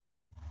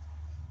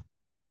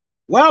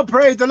Well,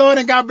 praise the Lord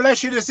and God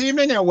bless you this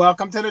evening and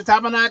welcome to the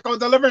Tabernacle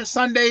Deliverance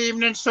Sunday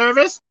evening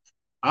service.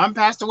 I'm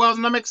Pastor Wells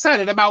and I'm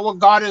excited about what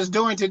God is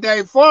doing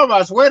today for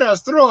us, with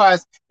us, through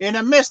us, in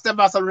the midst of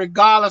us,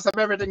 regardless of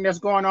everything that's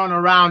going on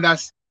around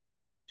us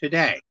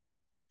today.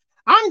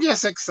 I'm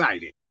just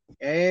excited.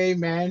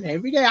 Amen.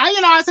 Every day.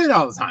 I say it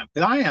all the time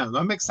because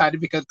I'm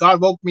excited because God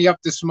woke me up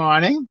this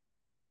morning.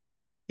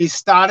 He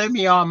started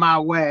me on my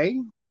way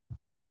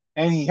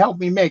and he helped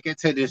me make it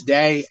to this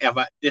day,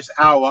 this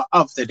hour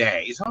of the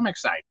day. So I'm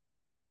excited.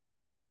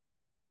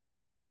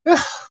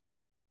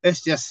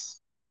 It's just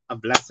a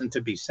blessing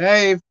to be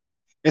saved.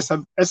 It's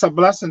a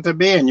blessing to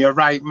be in your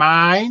right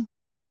mind.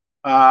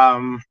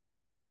 Um,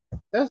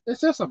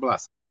 it's just a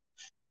blessing.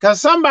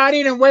 Because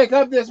somebody didn't wake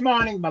up this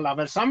morning,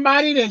 beloved.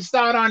 Somebody didn't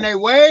start on their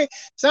way.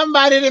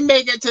 Somebody didn't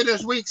make it to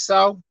this week.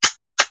 So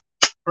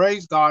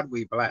praise God,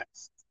 we bless.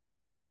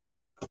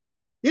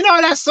 You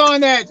know that song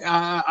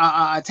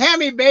that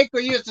Tammy Baker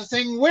used to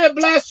sing, we're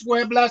blessed,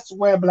 we're blessed,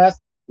 we're blessed.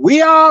 We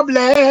are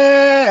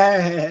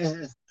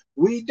blessed.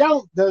 We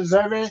don't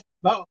deserve it,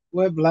 but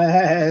we're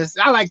blessed.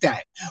 I like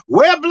that.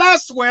 We're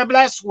blessed, we're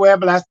blessed, we're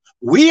blessed.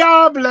 We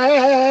are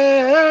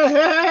blessed.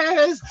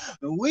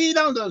 We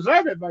don't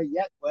deserve it, but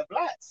yet we're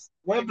blessed.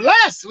 We're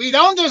blessed. We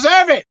don't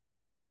deserve it.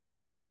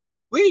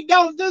 We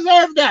don't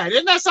deserve that.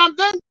 Isn't that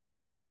something?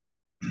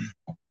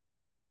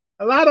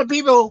 A lot of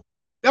people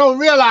don't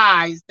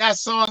realize that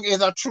song is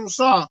a true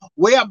song.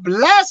 We're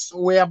blessed,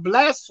 we're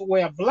blessed,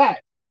 we're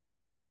blessed.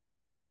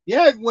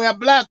 Yes, we're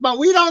blessed, but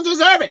we don't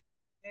deserve it.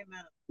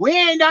 Amen. We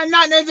ain't done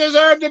nothing to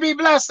deserve to be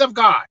blessed of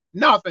God.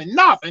 Nothing.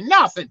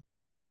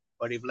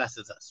 But he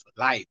blesses us with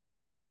life.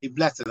 He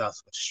blesses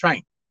us with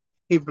strength.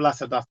 He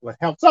blesses us with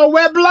health. So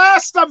we're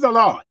blessed of the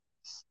Lord.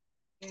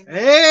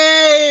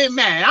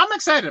 Amen. I'm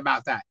excited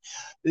about that.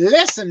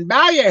 Listen,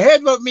 bow your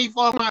head with me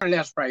for a moment.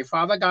 Let's pray.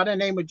 Father God, in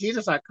the name of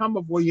Jesus, I come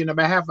before you on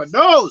behalf of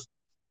those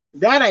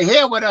that are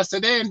here with us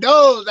today and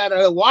those that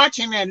are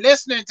watching and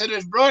listening to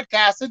this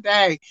broadcast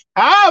today,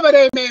 however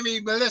they may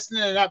be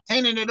listening and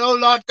obtaining it, oh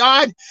Lord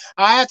God,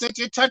 I ask that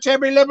you touch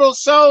every liberal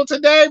soul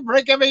today,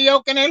 break every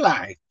yoke in their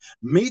life,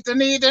 meet the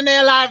need in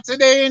their life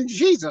today in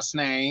Jesus'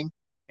 name.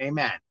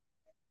 Amen.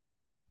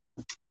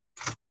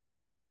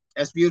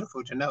 It's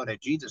beautiful to know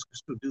that Jesus can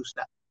still do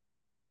stuff.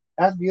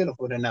 That's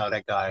beautiful to know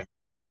that God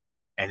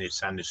and his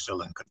son is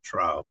still in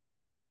control.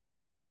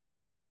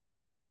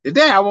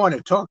 Today, I want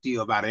to talk to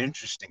you about an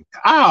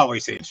I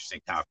always say interesting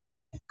topic,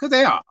 because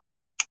they are.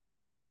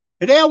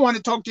 Today, I want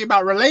to talk to you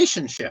about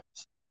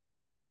relationships.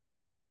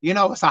 You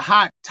know, it's a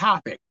hot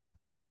topic.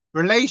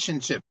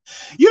 Relationship.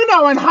 You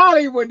know, in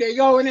Hollywood, they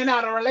go in and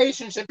out of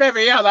relationship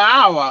every other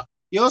hour.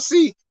 You'll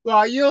see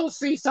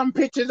some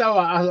pictures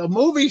of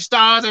movie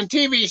stars and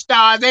TV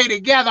stars, they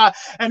together,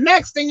 and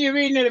next thing you're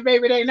reading it,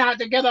 baby, they not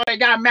together, they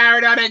got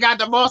married, or they got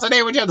divorced, or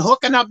they were just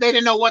hooking up, they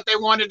didn't know what they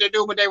wanted to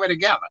do, but they were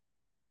together.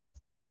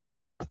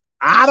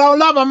 I don't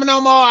love them no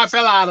more. I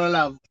fell out of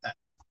love with them.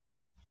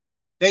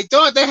 They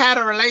thought they had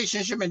a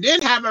relationship and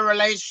didn't have a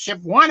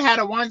relationship. One had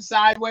a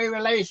one-sideway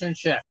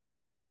relationship.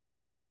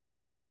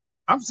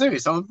 I'm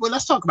serious. So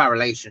let's talk about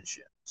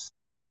relationships.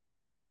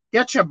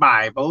 Get your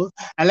Bible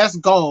and let's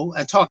go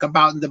and talk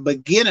about the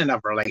beginning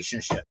of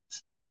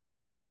relationships.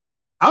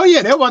 Oh,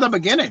 yeah, there was a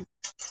beginning.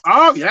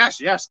 Oh,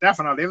 yes,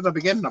 definitely. It was the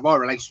beginning of all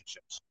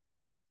relationships.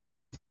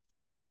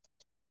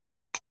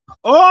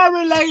 All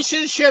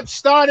relationships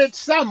started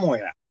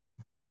somewhere.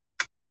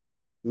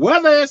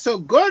 Whether it's a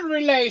good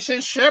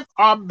relationship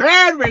or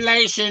bad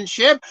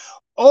relationship,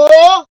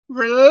 all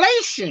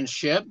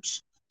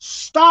relationships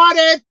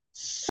started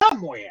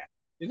somewhere.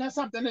 Isn't that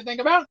something to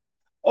think about?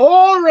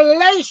 All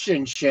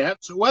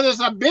relationships, whether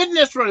it's a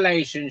business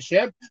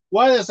relationship,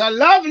 whether it's a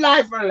love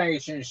life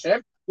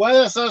relationship,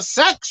 whether it's a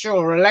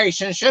sexual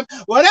relationship,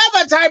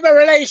 whatever type of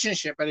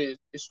relationship it is,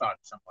 it started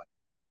somewhere.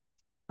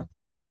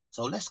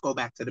 So let's go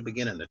back to the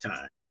beginning of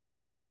time.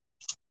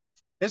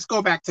 Let's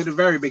go back to the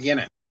very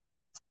beginning.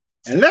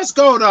 And let's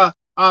go to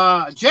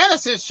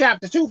Genesis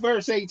chapter 2,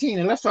 verse 18,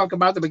 and let's talk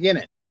about the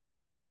beginning.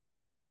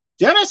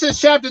 Genesis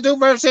chapter 2,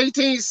 verse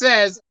 18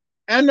 says,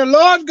 and the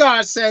Lord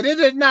God said, it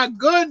is not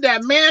good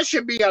that man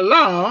should be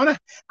alone.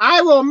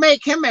 I will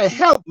make him a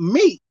help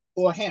meet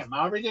for him.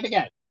 I'll read it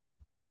again.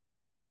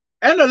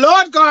 And the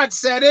Lord God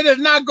said, it is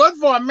not good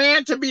for a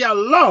man to be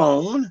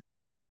alone.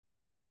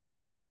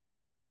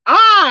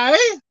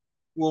 I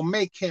will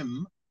make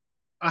him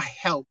a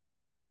help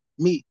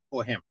meet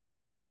for him.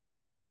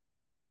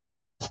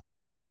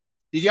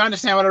 Did you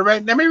understand what I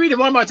read? Let me read it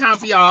one more time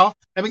for y'all.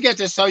 Let me get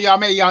this so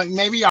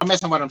maybe y'all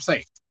missing what I'm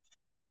saying.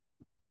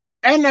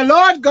 And the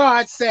Lord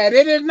God said,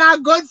 it is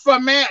not good for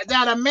man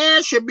that a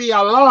man should be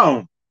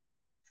alone.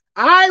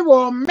 I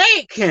will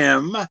make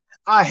him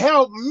a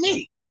help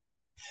meet.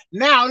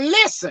 Now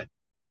listen,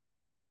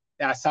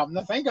 that's something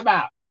to think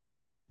about.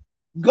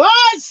 God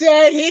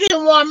said he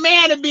didn't want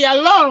man to be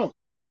alone.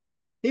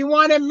 He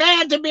wanted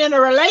man to be in a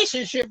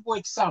relationship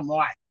with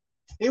someone.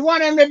 He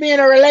wanted him to be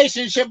in a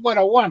relationship with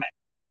a woman.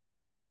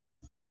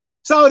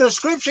 So the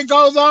scripture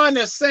goes on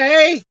to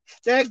say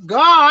that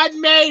God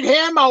made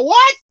him a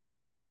what?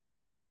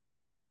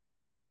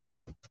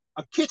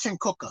 a kitchen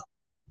cooker.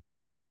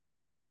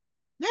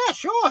 Yeah,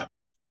 sure.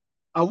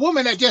 A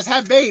woman that just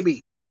had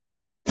baby.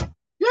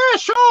 Yeah,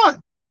 sure.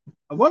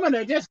 A woman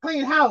that just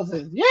cleaned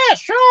houses. Yeah,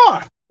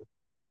 sure.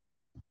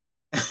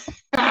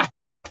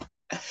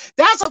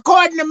 That's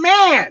according to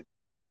man.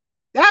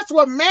 That's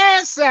what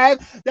man said,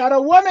 that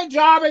a woman's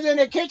job is in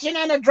the kitchen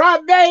and to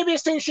drop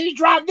babies till she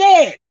drop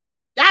dead.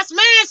 That's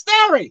man's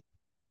theory.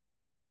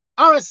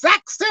 On a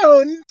sex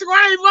tune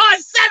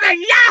 24/7.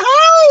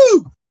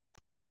 Yahoo!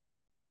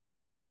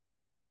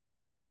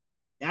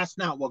 That's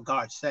not what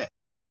God said.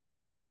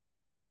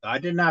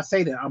 God did not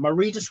say that. I'm gonna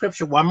read the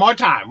scripture one more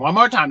time. One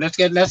more time. Let's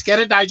get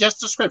it.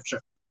 Digest the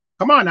scripture.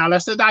 Come on now.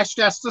 Let's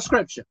digest the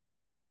scripture.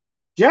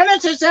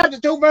 Genesis chapter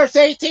 2 verse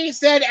 18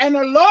 said, and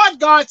the Lord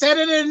God said,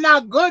 it is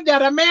not good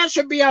that a man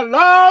should be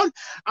alone.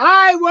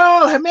 I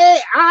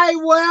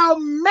will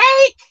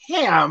make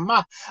him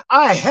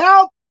a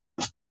help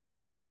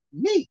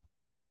me.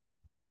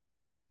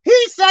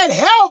 He said,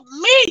 help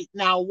me.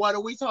 Now, what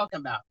are we talking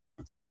about?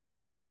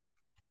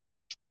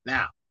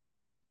 Now,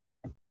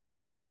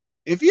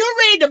 if you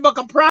read the book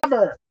of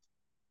Proverbs,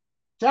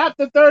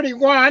 chapter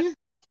 31,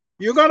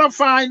 you're going to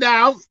find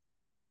out,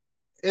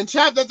 in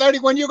chapter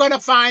 31, you're going to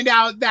find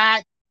out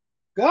that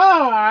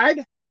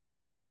God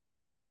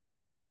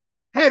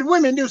had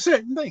women do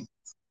certain things.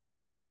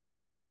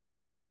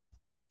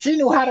 She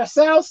knew how to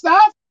sell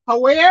stuff, her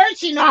wares.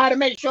 She knew how to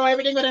make sure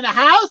everything was in the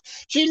house.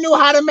 She knew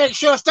how to make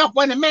sure stuff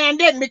when the man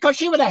didn't, because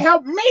she would have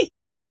helped me.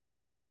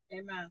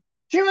 Amen.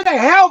 She would have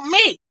helped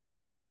me.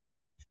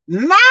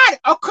 Not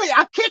a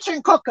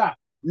kitchen cooker.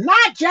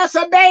 Not just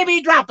a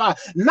baby dropper.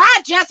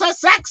 Not just a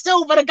sex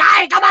tool for the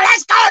guy. Come on,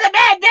 let's go to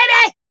bed,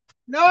 baby.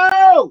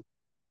 No.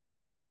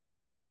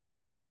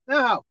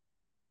 No.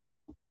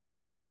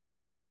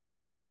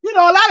 You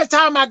know, a lot of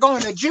time I go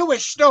into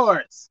Jewish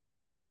stores,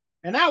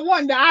 and I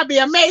wonder, I'd be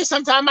amazed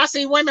sometimes I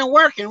see women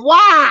working.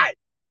 Why?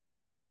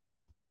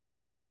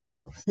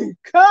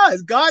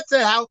 Because God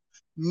said, help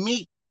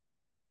me.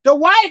 The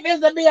wife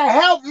is to be a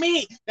help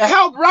me, to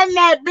help run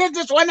that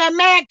business when that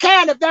man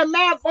can. If that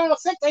man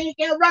falls sick and he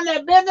can't run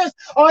that business,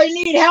 or he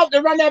need help to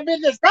run that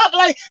business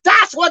properly,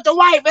 that's what the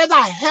wife is,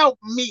 a help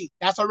me.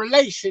 That's a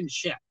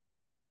relationship.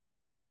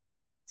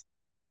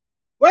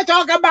 We're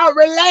talking about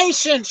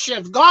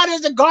relationships. God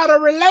is a God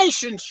of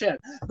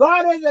relationship.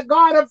 God is a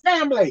God of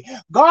family.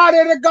 God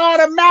is a God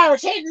of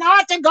marriage. He's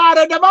not the God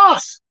of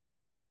divorce.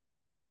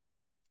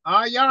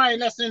 Oh, y'all ain't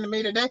listening to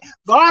me today.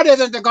 God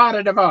isn't the God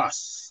of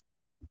divorce.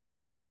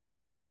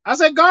 I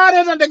said, God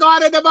isn't the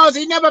God of divorce.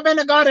 He's never been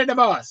the God of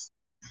divorce.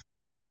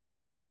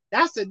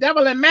 That's the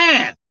devil in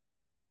man.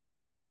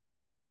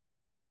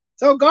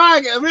 So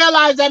God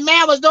realized that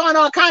man was doing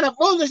all kind of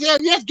foolishness.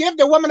 Just give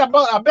the woman a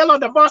bill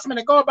of divorcement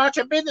and go about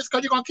your business,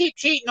 because you're going to keep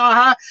cheating on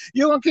her.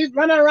 You're going to keep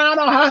running around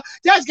on her.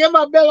 Just give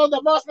her a bill of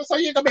divorcement so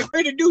you can be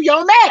free to do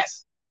your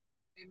mess.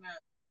 Amen.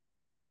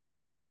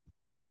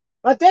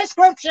 But this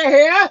scripture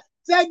here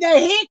said that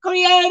he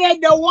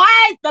created the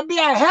wife to be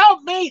a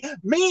help me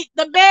meet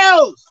the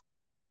bills.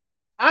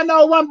 I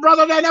know one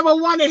brother that never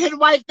wanted his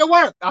wife to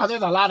work. Oh,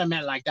 there's a lot of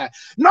men like that.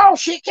 No,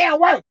 she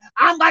can't work.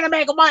 I'm going to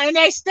make her money. And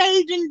they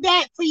stayed in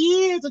debt for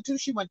years until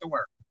she went to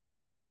work.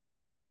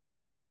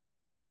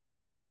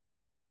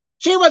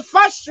 She was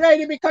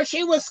frustrated because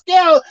she was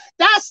skilled.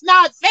 That's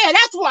not fair.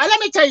 That's why,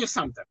 let me tell you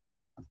something.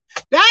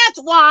 That's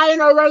why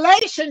in a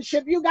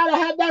relationship, you got to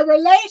have that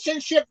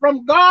relationship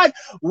from God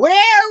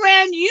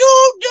wherein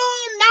you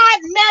do not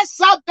mess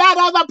up that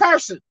other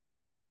person.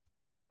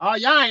 Oh,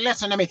 y'all ain't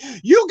listening to me.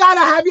 You got to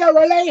have your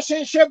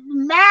relationship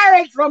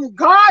marriage from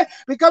God,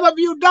 because if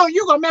you don't,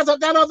 you're going to mess up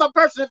that other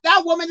person. If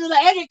that woman is an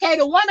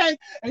educated woman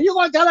and you're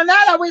going to tell her, now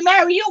that we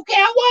married, you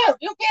can't work.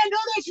 You can't do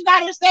this. You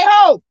got to stay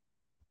home.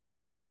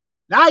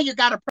 Now you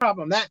got a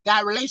problem.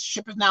 That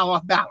relationship is now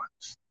off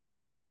balance.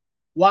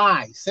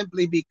 Why?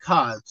 Simply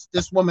because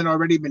this woman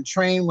already been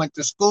trained, went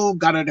to school,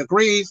 got her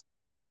degrees.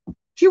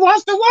 She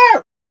wants to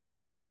work.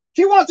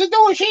 She wants to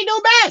do what she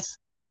do best.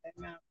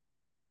 Amen.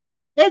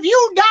 If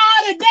you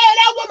die today,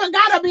 that woman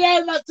got to be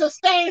able to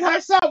sustain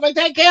herself and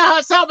take care of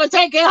herself and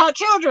take care of her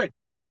children.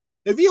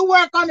 If you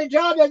work on a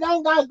job that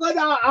don't got good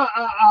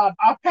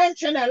a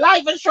pension and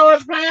life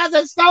insurance plans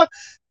and stuff,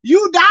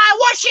 you die,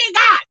 what she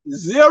got?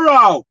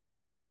 Zero.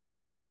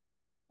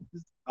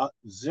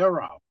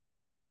 Zero.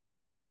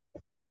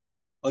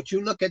 But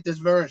you look at this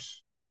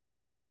verse,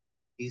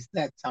 he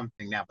said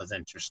something that was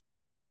interesting.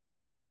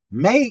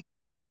 Make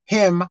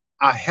him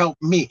a help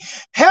me.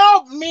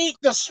 Help meet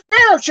the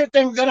spiritual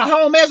things in the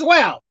home as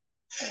well.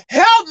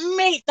 Help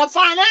meet the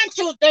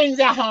financial things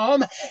at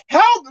home.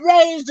 Help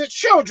raise the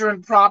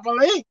children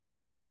properly.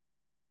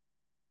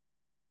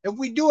 If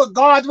we do it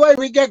God's way,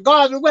 we get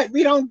God's way.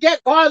 We don't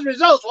get God's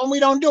results when we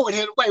don't do it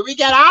his way. We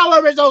get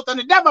our results and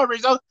the devil's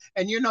results,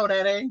 and you know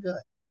that ain't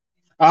good.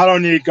 I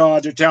don't need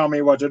God to tell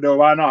me what to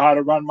do. I know how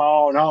to run my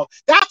own home.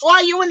 That's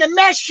why you in the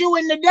mess you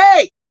in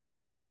today.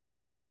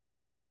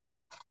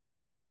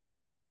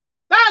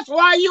 That's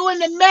why you in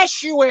the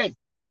mess you in.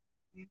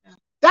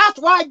 That's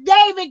why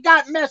David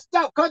got messed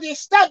up, because he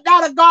stepped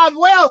out of God's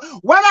will,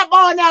 went up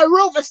on that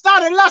roof and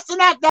started lusting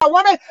at that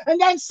woman,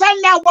 and then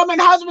sent that woman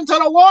husband to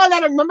the wall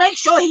and make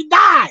sure he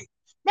died.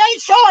 Made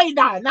sure he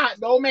died. Not,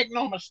 don't make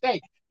no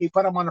mistake. He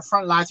put him on the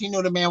front lines. He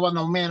knew the man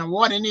wasn't no man of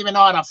war, didn't even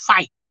know how to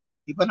fight.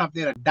 He put him up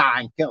there to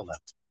die and kill him.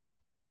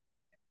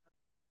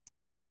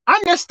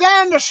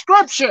 Understand the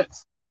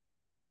scriptures.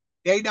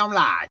 They don't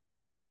lie.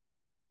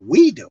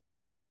 We do.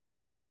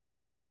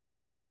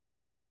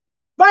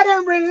 But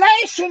in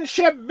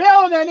relationship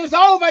building is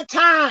over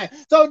time.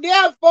 So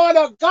therefore,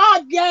 the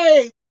God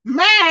gave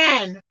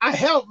man a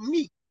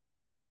helpmeet.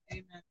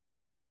 Amen.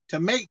 To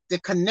make the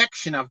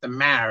connection of the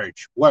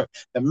marriage work,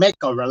 to make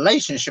a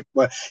relationship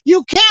work.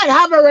 You can't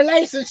have a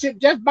relationship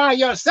just by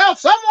yourself.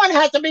 Someone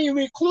has to be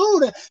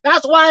recluded.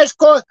 That's why it's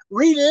called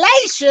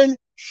relationship.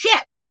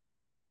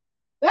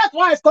 That's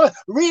why it's called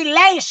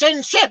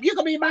relationship. You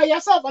can be by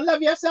yourself and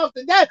love yourself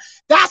to death.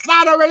 That's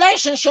not a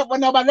relationship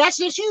with nobody. That's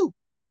just you.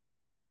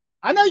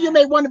 I know you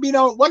may want to be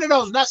one of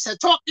those nuts that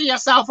talk to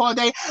yourself all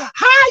day.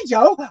 Hi,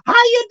 Joe. How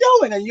you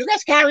doing? And you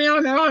just carry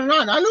on and on and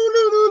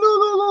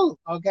on.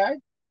 Okay?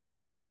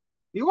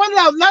 You want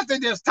to know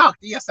nothing, just talk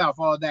to yourself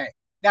all day.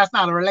 That's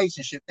not a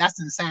relationship.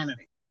 That's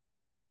insanity.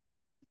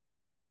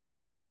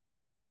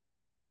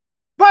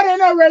 But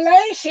in a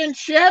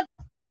relationship,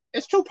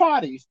 it's two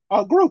parties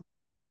or group.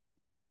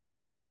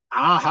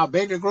 How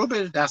big a group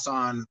is, that's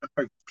on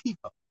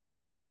people.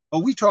 But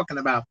we're talking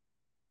about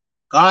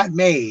God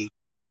made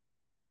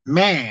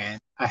man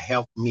a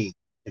helpmeet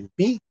to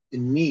meet the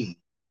need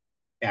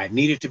that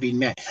needed to be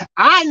met.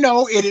 I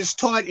know it is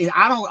taught.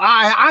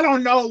 I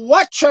don't know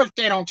what church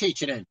they don't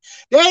teach it in.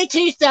 They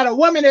teach that a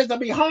woman is to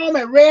be home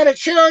and rear the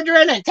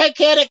children and take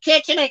care of the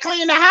kitchen and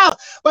clean the house.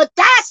 But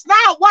that's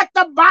not what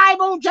the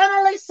Bible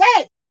generally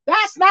said.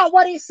 That's not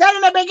what he said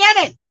in the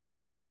beginning.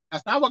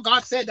 That's not what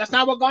God said. That's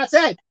not what God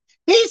said.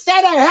 He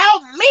said a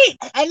helpmeet,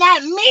 and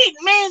that meat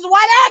means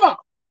whatever.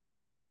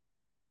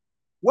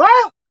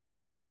 Work,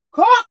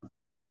 cook,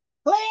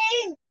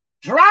 clean,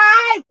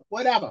 drive,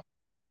 whatever.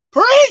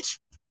 Preach,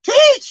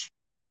 teach,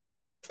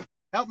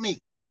 help me.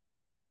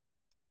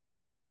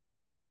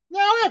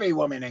 Now, every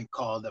woman ain't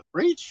called to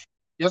preach,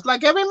 just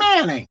like every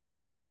man ain't.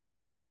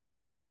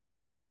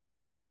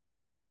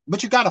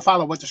 But you got to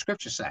follow what the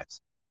scripture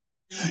says.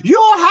 You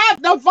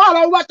have to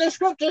follow what the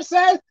scripture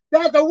says,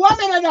 that the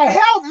woman is to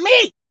help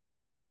me.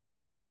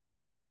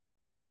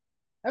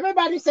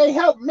 Everybody say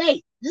help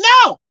me.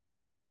 No,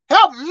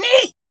 help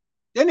me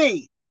the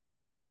need.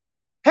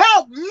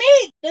 Help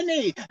meet the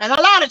need. And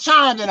a lot of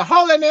times in the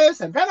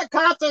holiness and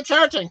Pentecostal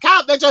church and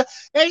Catholic church,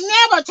 they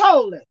never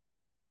told it.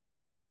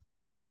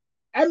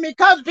 And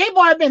because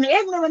people have been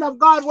ignorant of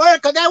God's word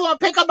because they won't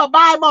pick up a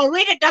Bible and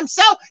read it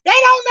themselves, they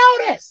don't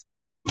know this.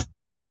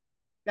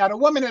 Now the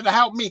woman is to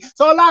help me.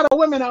 So a lot of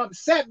women are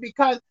upset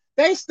because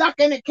they stuck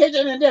in the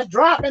kitchen and just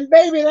dropping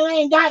babies and they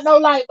ain't got no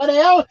light for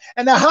their own.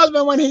 And the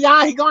husband, when he's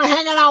out, he's going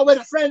hanging out with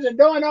his friends and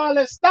doing all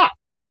this stuff.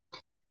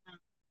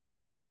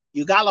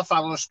 You got to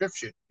follow the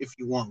scripture if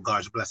you want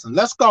God's blessing.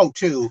 Let's go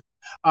to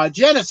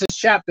Genesis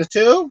chapter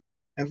 2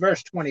 and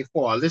verse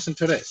 24. Listen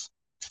to this.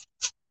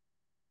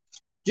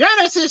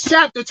 Genesis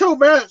chapter 2,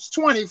 verse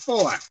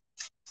 24.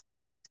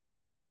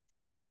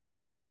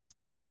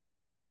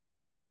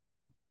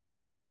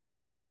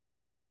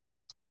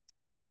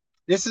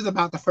 This is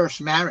about the first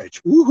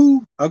marriage.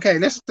 Woohoo. Okay,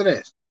 listen to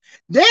this.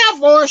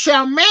 Therefore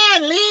shall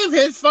man leave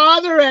his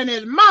father and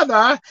his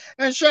mother,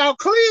 and shall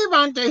cleave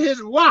unto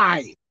his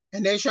wife,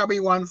 and they shall be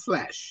one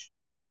flesh.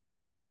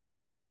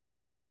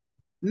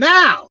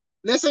 Now,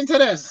 listen to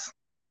this.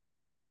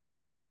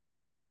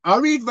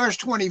 I'll read verse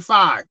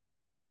 25.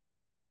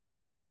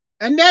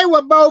 And they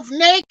were both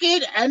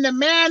naked, and the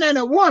man and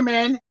the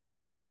woman,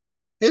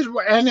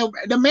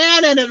 the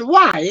man and his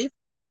wife,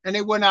 and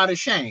they were not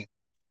ashamed.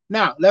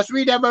 Now, let's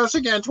read that verse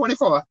again,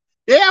 24.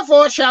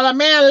 Therefore shall a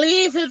man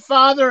leave his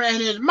father and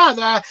his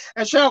mother,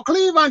 and shall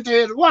cleave unto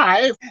his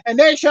wife, and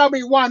they shall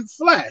be one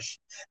flesh.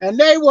 And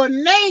they were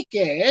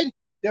naked,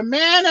 the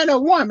man and the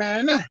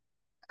woman,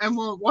 and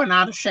were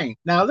not ashamed.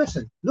 Now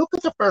listen, look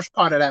at the first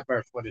part of that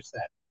verse, what it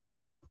said.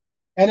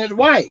 And his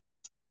wife.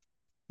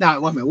 Now,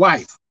 woman,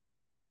 wife.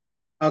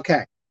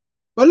 Okay.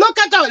 But look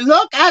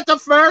at the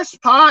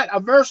first part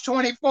of verse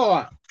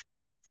 24.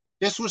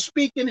 This was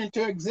speaking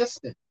into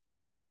existence.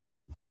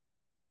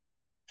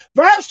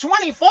 Verse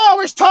 24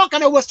 was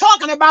talking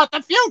about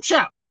the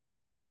future.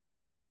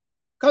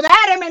 Because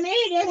Adam and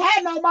Eve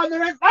had no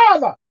mother and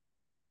father.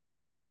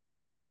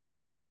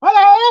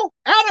 Hello?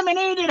 Adam and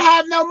Eve didn't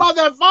have no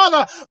mother and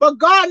father, but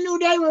God knew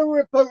they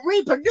would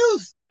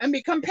reproduce and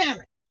become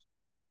parents.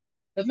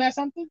 Isn't that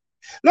something?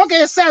 Look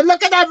at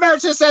that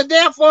verse. It said,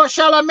 therefore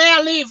shall a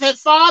man leave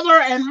his father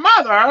and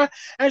mother,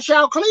 and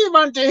shall cleave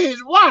unto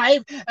his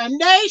wife,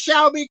 and they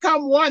shall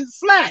become one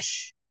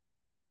flesh.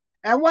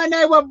 And when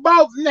they were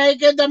both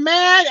naked, the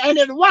man and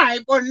his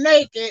wife were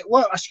naked,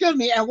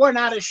 and were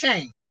not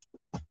ashamed.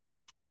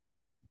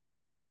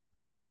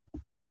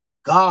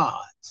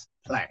 God's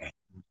plan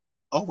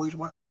always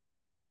works.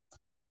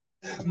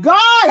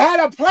 God had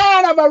a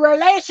plan of a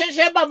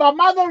relationship of a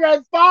mother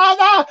and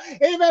father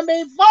even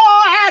before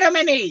Adam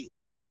and Eve.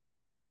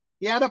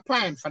 He had a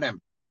plan for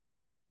them.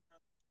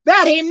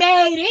 That he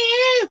made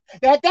Eve,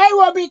 that they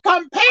will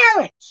become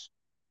parents.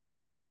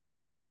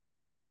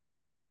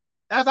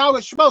 That's how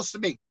it's supposed to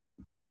be.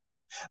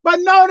 But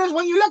notice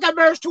when you look at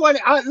verse 20,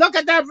 look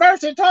at that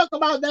verse, it talks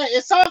about that.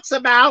 It talks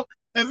about,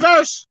 in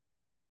verse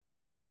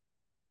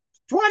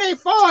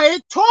 24,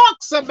 it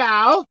talks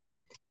about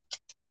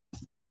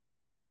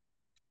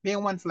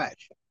being one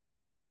flesh.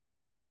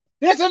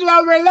 This is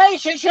a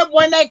relationship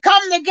when they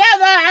come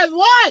together as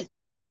one.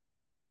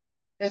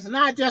 It's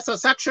not just a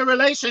sexual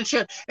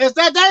relationship. It's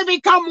that they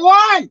become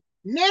one,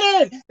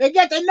 knitted. They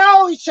get to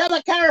know each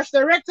other's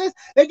characteristics.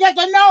 They get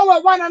to know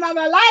what one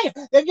another like.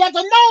 They get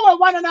to know what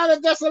one another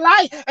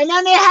dislike. And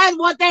then they have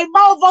what they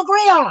both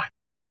agree on.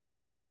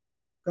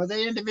 Because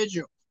they're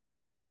individuals.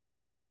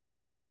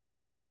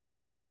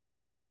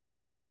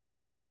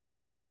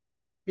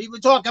 People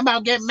talking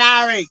about getting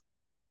married.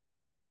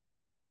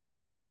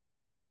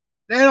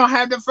 They don't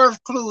have the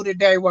first clue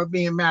today what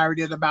being married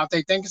is about.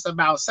 They think it's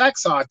about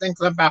sex or think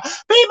it's about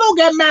people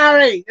get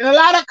married in a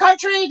lot of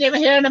countries, even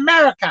here in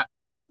America.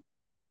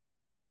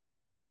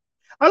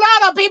 A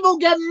lot of people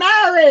get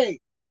married,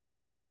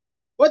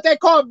 what they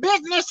call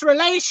business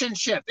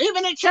relationships,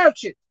 even in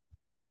churches.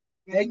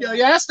 They do,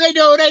 yes, they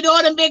do. They do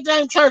it in big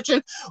time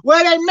churches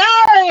where they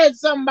marry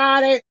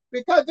somebody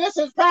because this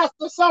is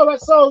Pastor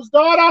so-and-so's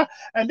daughter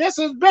and this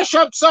is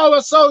Bishop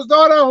so-and-so's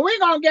daughter, and we're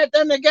going to get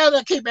them together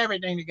and keep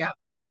everything together.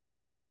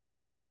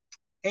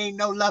 Ain't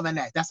no love in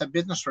that. That's a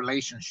business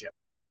relationship.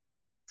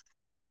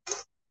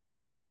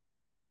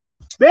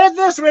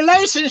 Business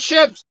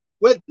relationships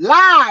with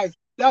lives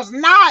does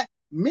not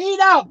mean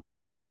up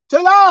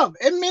to love.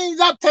 It means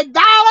up to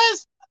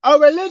dollars or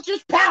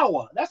religious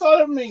power. That's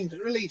all it means.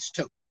 It relates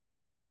to.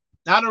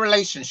 Not a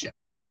relationship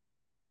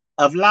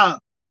of love.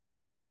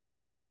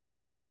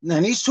 Now,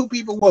 these two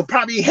people will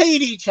probably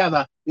hate each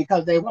other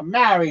because they were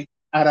married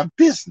out of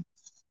business.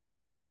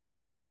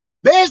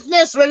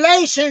 Business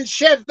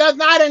relationships does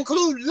not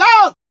include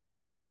love.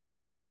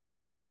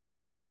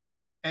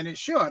 And it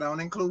sure don't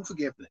include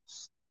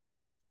forgiveness.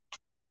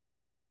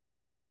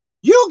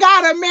 You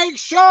got to make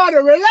sure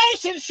the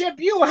relationship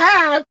you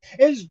have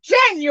is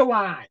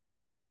genuine.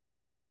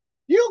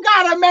 You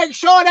got to make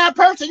sure that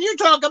person you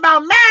talk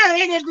about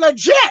marrying is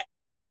legit.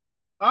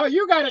 Oh,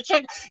 you got to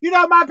check. You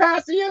know, my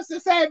pastor used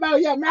to say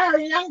about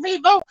marrying young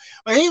people,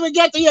 when he would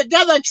get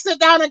together and sit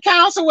down and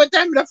counsel with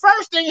them, the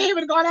first thing he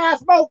was going to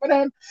ask both of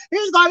them, he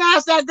was going to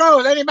ask that girl,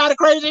 is anybody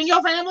crazy in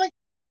your family?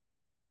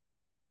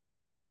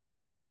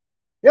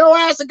 You'll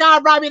ask the guy,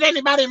 probably, is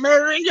anybody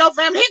murdering your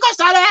family? He's going to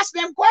start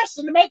asking them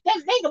questions to make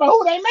them think about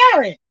who they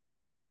marrying.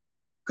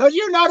 Because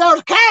you know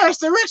those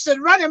characteristics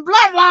running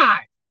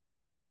bloodline.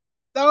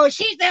 So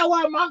she said,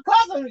 well, my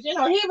cousin, he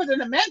was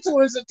in a mental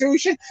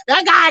institution.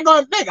 That guy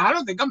going to think, I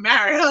don't think I'm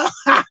married her.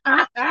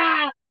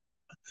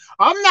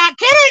 I'm not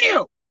kidding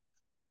you.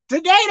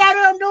 Today, they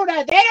don't do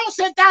that. They don't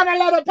sit down and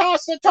let a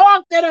pastor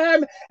talk to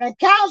them and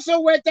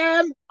counsel with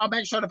them. I'll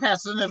make sure the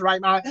pastor's in his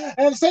right mind.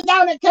 And sit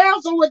down and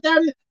counsel with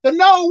them to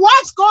know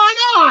what's going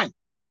on.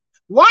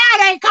 Why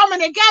are they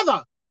coming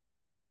together?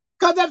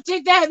 Because if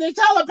they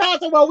tell the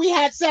pastor, well, we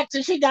had sex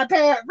and she got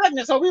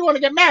pregnant, so we want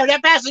to get married,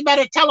 that pastor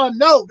better tell her,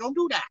 no, don't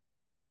do that.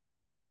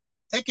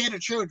 Take care of the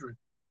children.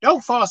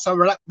 Don't force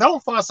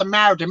a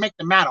marriage to make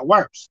the matter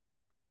worse.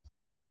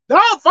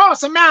 Don't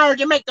force a marriage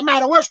to make the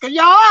matter worse, because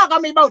y'all are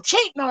going to be both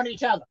cheating on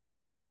each other.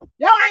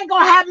 Y'all ain't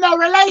going to have no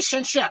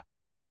relationship.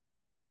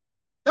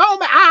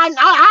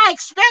 I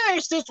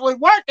experienced this with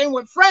working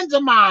with friends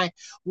of mine,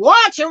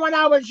 watching when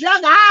I was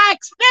young. I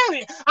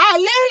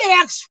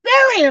literally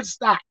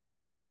experienced that.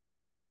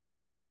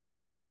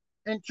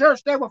 In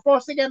church, they were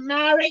forced to get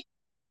married.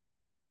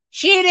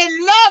 She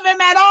didn't love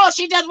him at all.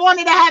 She just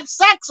wanted to have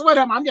sex with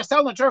him. I'm just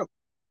telling the truth.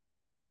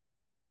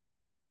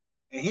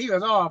 And he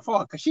was all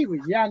for it because she was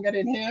younger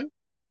than him.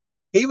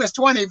 He was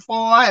 24,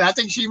 and I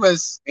think she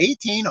was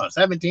 18 or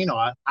 17,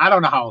 or I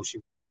don't know how old she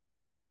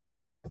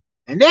was.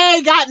 And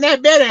they got in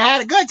that bed and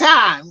had a good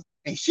time.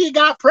 And she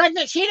got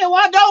pregnant. She didn't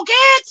want no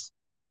kids.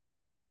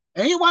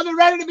 And he wasn't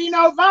ready to be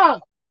no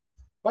father.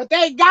 But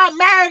they got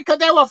married because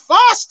they were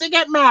forced to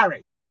get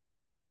married.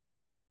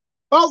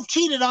 Both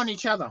cheated on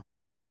each other.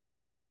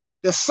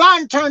 The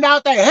son turned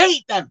out to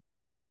hate them.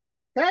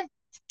 Okay?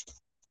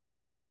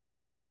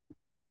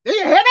 Did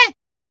you hear me?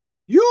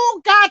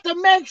 You got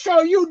to make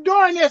sure you're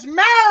doing this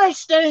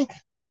marriage thing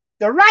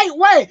the right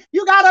way.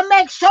 You got to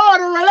make sure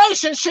the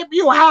relationship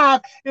you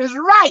have is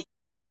right.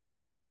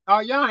 Oh,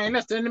 y'all ain't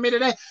listening to me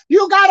today.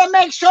 You got to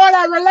make sure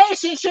that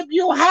relationship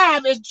you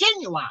have is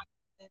genuine.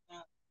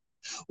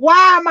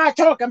 Why am I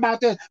talking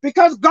about this?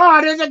 Because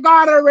God is a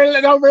God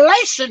of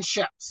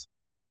relationships.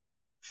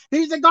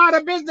 He's a God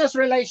of business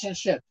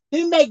relationships.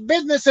 He makes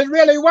businesses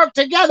really work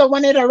together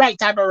when they're the right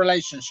type of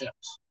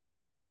relationships.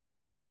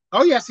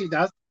 Oh, yes, he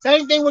does.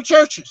 Same thing with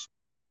churches.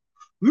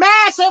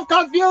 Massive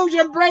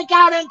confusion break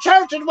out in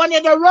churches when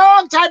they're the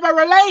wrong type of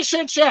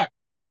relationship.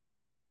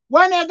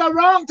 When there's the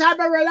wrong type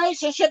of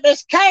relationship,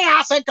 it's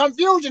chaos and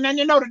confusion, and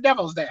you know the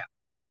devil's there.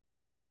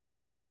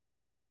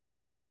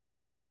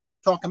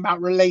 Talking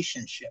about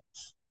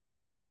relationships.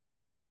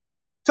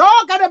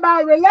 Talking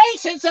about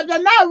relationships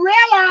and not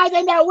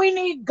realizing that we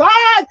need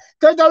God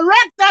to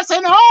direct us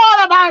in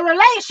all of our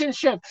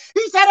relationships.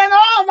 He said, in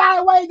all of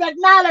our ways,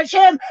 acknowledge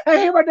him,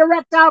 and he will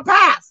direct our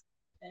path.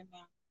 Amen.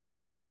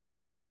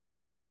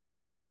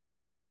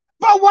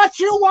 But what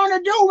you want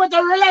to do with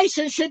the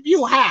relationship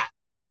you have.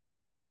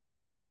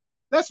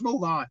 Let's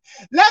move on.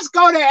 Let's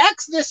go to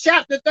Exodus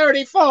chapter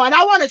 34. And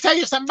I want to tell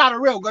you something about a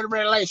real good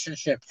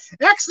relationship.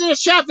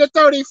 Exodus chapter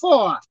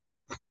 34.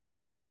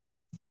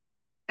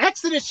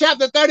 Exodus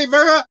chapter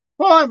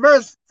 34,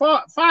 verse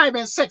 5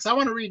 and 6. I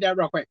want to read that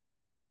real quick.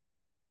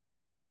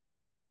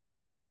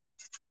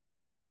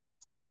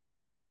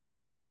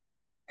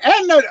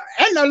 And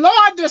the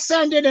Lord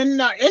descended in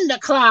the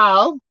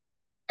cloud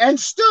and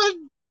stood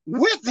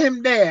with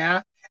him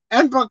there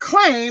and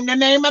proclaimed the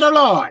name of the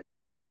Lord.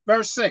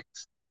 Verse 6.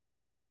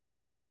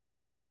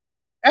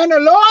 And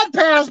the Lord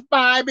passed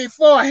by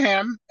before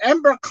him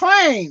and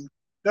proclaimed,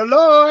 the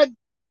Lord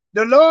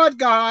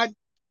God,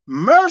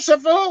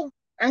 merciful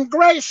and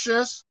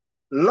gracious,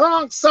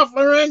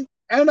 long-suffering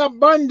and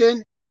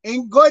abundant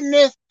in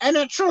goodness and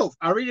in truth.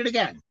 I'll read it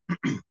again.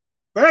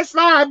 Verse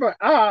 5,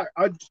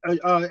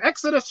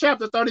 Exodus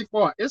chapter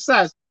 34, it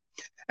says,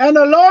 and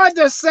the Lord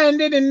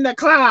descended in the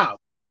cloud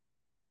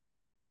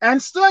and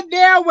stood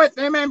there with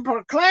him and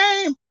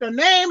proclaimed the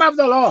name of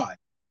the Lord.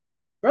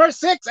 Verse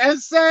 6,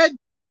 and said,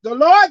 the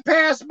Lord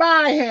passed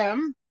by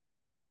him,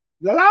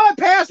 the Lord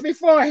passed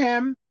before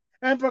him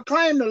and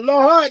proclaimed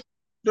the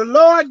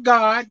Lord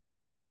God,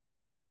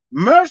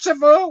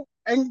 merciful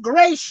and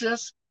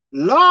gracious,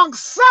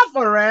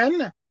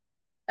 long-suffering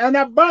and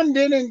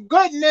abundant in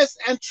goodness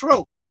and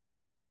truth.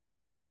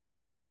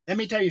 Let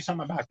me tell you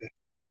something about this.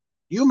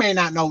 You may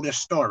not know this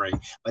story,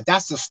 but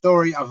that's the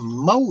story of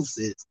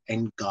Moses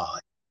and God.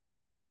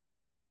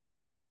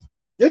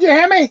 Did you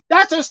hear me?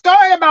 That's a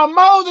story about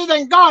Moses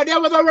and God.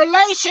 There was a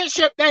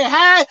relationship they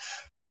had.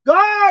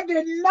 God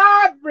did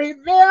not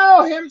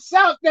reveal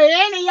himself to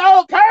any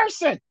old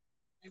person.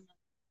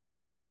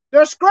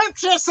 The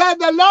scripture said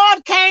the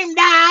Lord came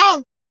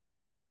down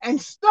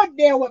and stood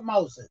there with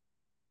Moses.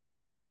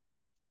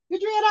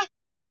 Did you hear that?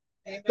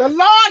 Amen. The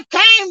Lord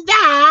came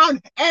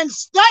down and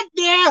stood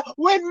there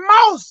with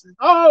Moses.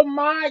 Oh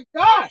my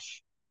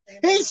gosh. Amen.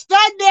 He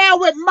stood there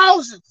with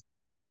Moses.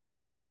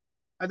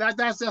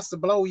 That's just to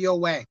blow you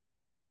away.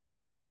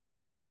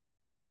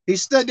 He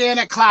stood there in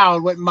a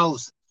cloud with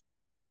Moses.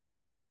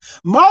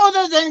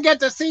 Moses didn't get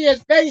to see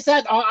his face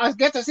or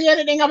get to see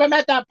anything of him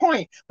at that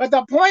point. But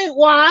the point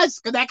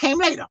was, because that came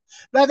later,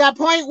 but the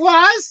point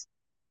was,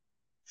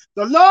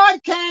 the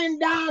Lord came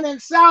down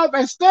himself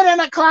and stood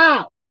in a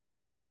cloud.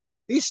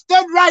 He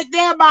stood right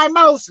there by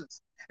Moses.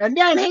 And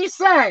then he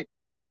said,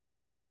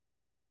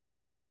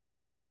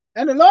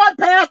 and the Lord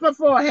passed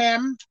before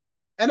him,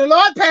 and the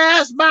Lord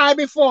passed by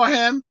before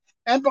him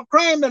and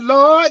proclaimed the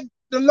Lord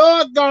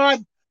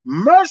God,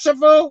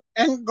 merciful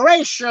and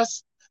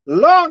gracious,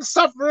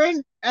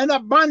 long-suffering and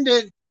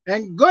abundant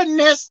in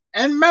goodness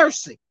and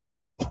mercy.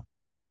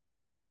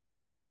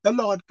 The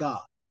Lord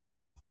God.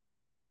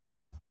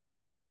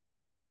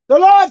 The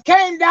Lord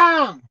came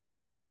down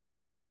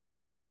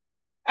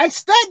and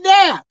stood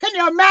there. Can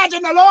you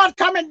imagine the Lord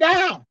coming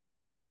down?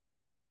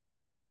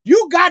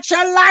 You got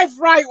your life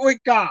right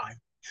with God.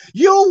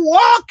 You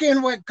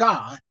walking with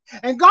God.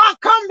 And God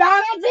come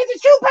down and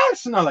visit you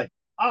personally.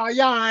 Oh,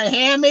 y'all ain't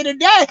hearing me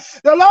today.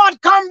 The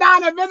Lord come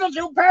down and visit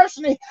you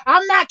personally.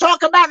 I'm not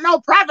talking about no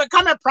prophet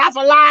coming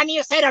prophet lying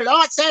here, say the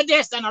Lord said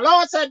this and the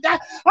Lord said that.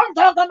 I'm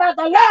talking about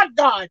the Lord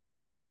God.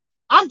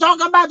 I'm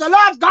talking about the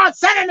Lord God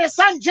sending his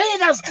son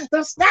Jesus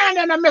to stand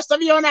in the midst of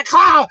you in a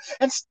cloud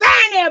and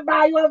stand there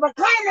by you and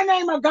proclaim the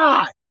name of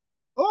God.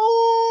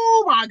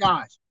 Oh my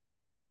gosh.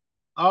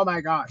 Oh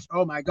my gosh.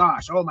 Oh my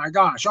gosh. Oh my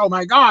gosh. Oh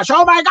my gosh.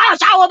 Oh my gosh.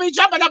 I will be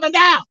jumping up and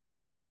down.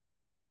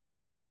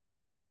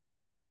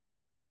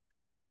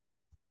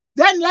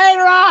 Then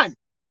later on,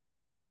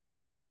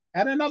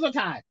 at another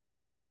time,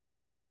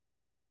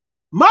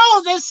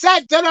 Moses said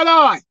to the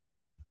Lord,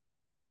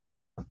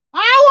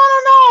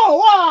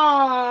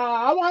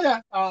 I want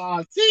to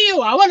see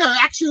you. I want to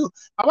ask you.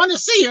 I want to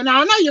see you.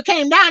 Now, I know you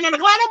came down in the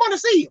cloud. I want to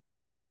see you.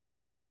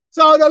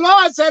 So the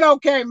Lord said,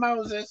 okay,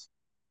 Moses,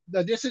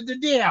 this is the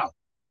deal.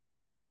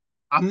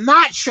 I'm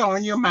not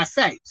showing you my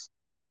face.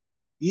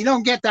 You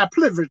don't get that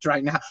privilege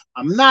right now.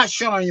 I'm not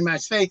showing you my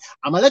face.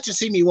 I'm going to let you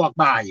see me walk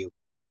by you.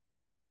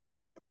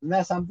 Isn't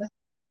that something?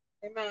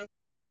 Amen.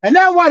 And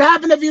then what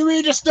happened if you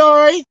read the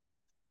story?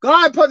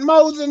 God put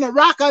Moses in the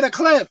rock of the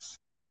cliffs.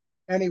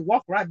 And he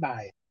walked right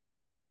by it.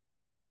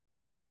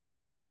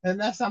 Isn't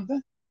that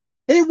something?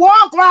 He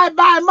walked right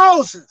by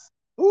Moses.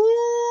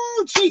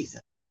 Ooh,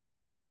 Jesus.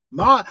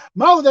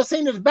 Moses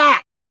seen his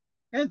back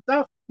and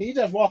stuff. He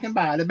just walking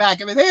by the back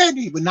of his head.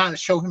 He would not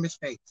show him his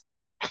face.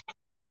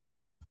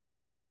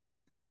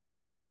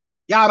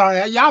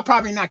 Y'all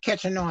probably not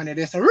catching on to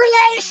this.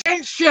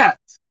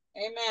 Relationships.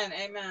 Amen.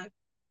 Amen.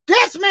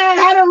 This man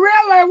had a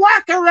really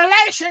working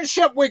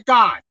relationship with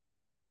God.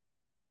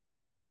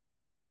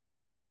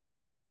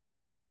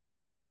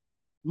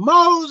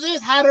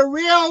 Moses had a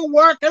real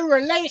working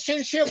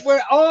relationship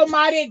with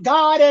Almighty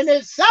God and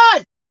his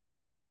son.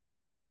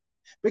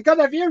 Because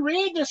if you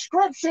read the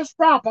scriptures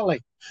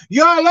properly,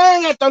 you'll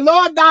learn that the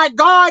Lord thy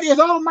God is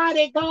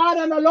Almighty God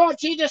and the Lord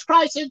Jesus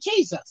Christ is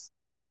Jesus.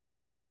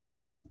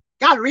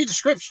 Got to read the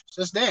scriptures.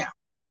 It's there.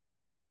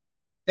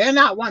 They're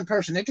not one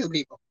person, they're two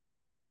people.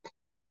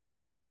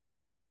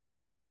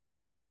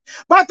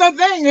 But the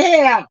thing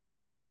here,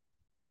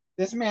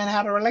 this man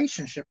had a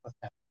relationship with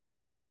them.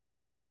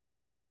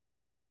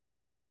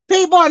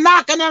 People are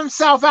knocking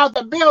themselves out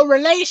to build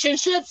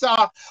relationships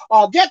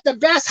or get the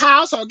best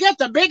house or get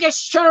the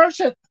biggest church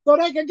so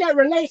they can get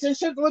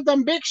relationships with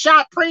them big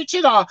shot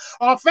preachers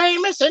or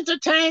famous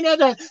entertainers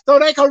and so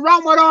they can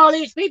run with all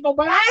these people.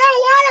 But I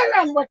don't want to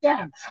run with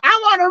them. I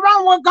want to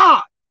run with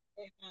God.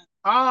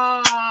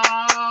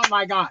 Oh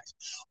my gosh.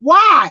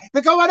 Why?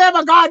 Because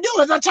whatever God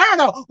do is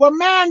eternal. What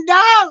man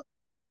does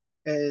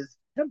is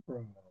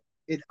temporal.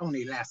 It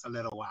only lasts a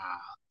little while.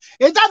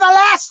 It doesn't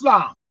last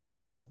long.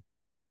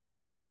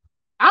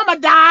 I'm going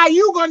to die,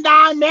 you going to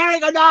die, Mary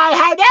going to die,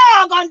 hey, they're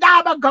all going to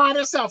die, but God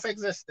is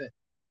self-existent.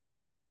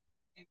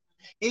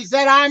 He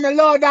said, I am the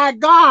Lord thy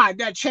God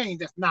that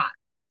changeth not.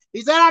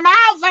 He said, I'm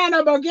Alpha and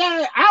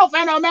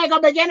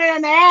Omega, beginning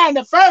and the end,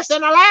 the first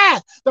and the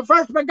last, the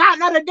first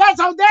begotten of the dead,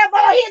 so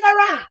therefore he's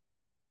around.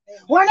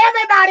 When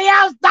everybody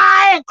else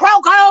die and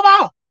croak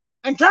over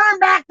and turn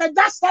back to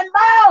dust and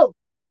bone,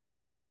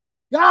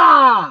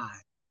 God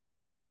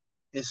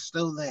is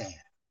still there.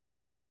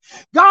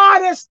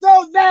 God is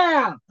still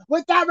there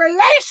with that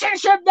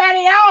relationship that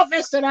he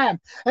offers to them.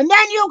 And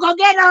then you can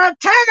get an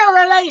eternal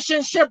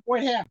relationship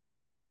with him.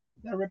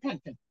 The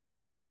repentance.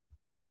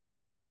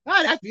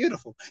 Oh, that's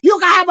beautiful. You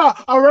can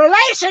have a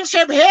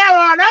relationship here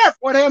on earth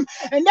with him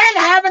and then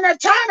have an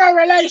eternal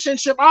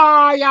relationship.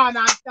 Oh, yeah,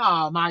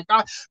 oh my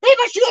God.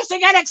 People used to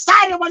get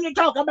excited when you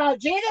talk about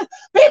Jesus.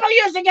 People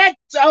used to get,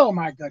 oh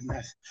my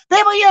goodness.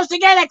 People used to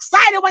get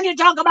excited when you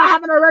talk about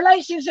having a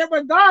relationship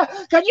with God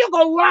because you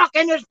can walk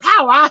in his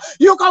power.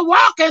 You can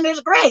walk in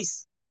his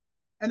grace.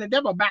 And the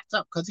devil backs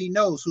up because he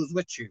knows who's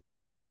with you.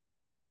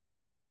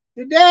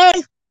 Today,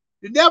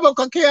 the devil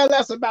could care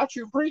less about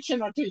you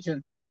preaching or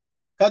teaching.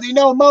 Because he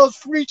knows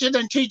most preachers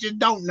and teachers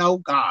don't know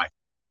God.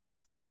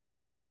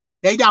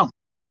 They don't.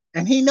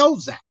 And he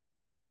knows that.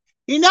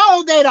 He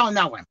knows they don't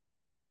know him.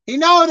 He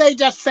knows they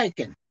just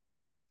faking.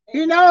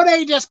 He knows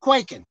they just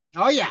quaking.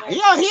 Oh, yeah.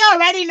 He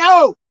already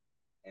knows.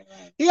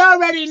 He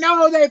already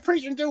knows they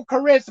preaching through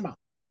charisma.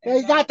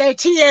 They got their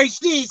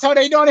THD, so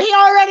they don't. He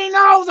already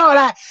knows all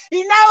that.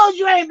 He knows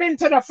you ain't been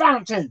to the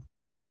fountain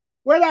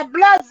where that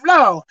blood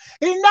flow.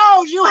 He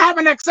knows you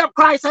haven't accepted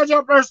Christ as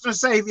your personal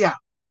Savior.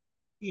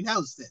 He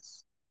knows this.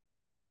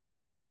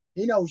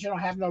 He knows you don't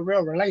have no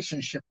real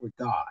relationship with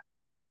God.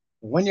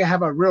 When you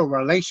have a real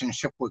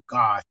relationship with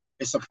God,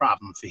 it's a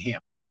problem for him.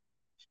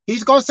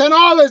 He's going to send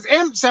all his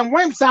imps and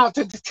wimps out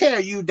to tear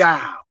you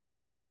down.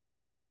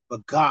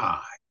 But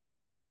God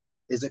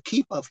is a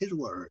keeper of his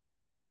word.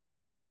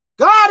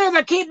 God is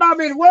a keeper of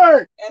his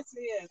word. Yes,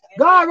 he is.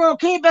 God will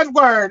keep his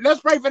word.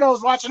 Let's pray for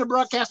those watching the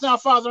broadcast now.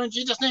 Father, in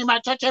Jesus' name, I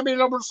touch every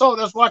little soul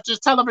that's watching this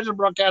television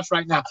broadcast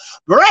right now.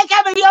 Break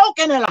every yoke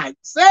in their life.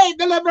 Save,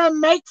 deliver, and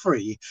make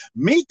free.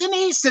 Meet the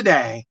needs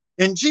today.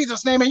 In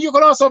Jesus' name. And you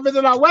can also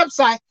visit our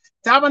website,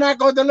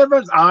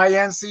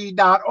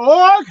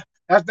 tabernacledeliveranceinc.org.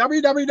 That's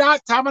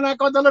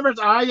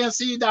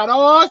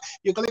www.tabernacledeliveranceinc.org.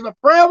 You can leave a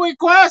prayer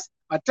request,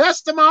 a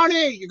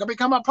testimony. You can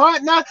become a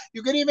partner.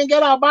 You can even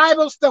get our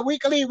Bible study,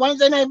 weekly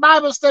Wednesday night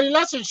Bible study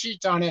lesson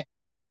sheets on it.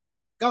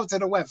 Go to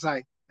the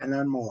website and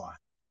learn more.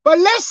 But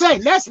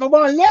listen, let's move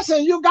on.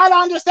 Listen, you got to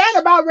understand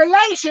about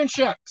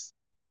relationships.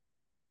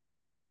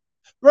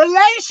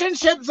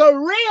 Relationships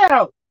are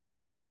real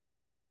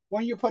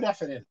when you put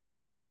effort in.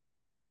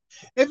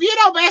 If you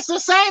don't, it's the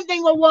same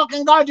thing with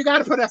walking God. You got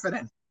to put effort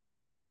in.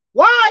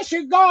 Why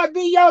should God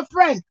be your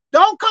friend?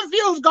 Don't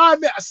confuse God,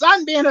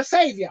 son, being a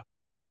savior.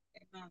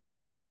 Amen.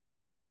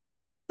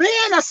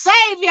 Being a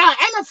savior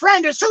and a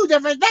friend is two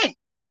different things.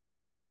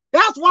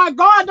 That's why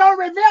God don't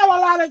reveal a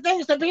lot of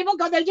things to people,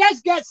 because they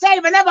just get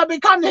saved and never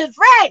become his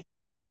friend.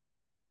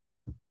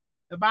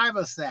 The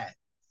Bible said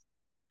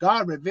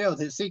God revealed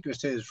his secrets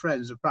to his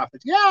friends and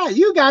prophets. Yeah,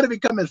 you got to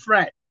become his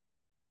friend.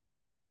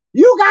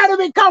 You got to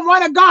become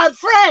one of God's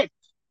friends.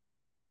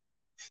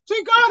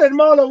 See, God is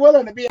more than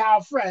willing to be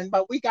our friend,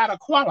 but we got to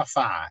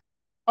qualify.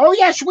 Oh,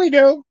 yes, we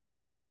do.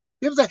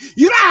 People say,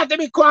 you don't have to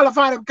be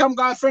qualified to become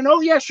God's friend.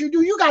 Oh, yes, you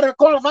do. You got to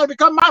qualify to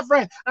become my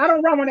friend. I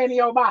don't run with any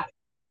of your body.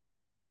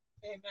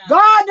 Amen.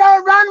 God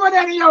don't run with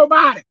any of your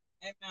body.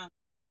 Amen.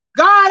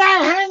 God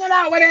ain't hanging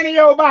out with any of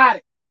your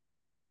body.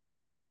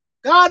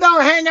 God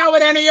don't hang out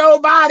with any of your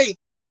body.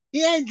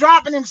 He ain't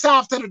dropping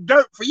himself to the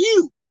dirt for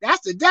you.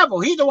 That's the devil.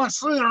 He's the one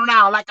slithering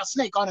around like a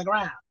snake on the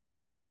ground.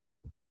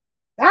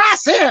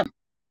 That's him.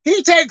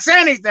 He takes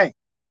anything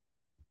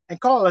and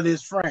call it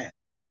his friend.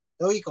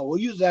 So we'll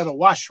use that as a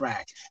wash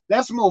rag.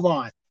 Let's move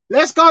on.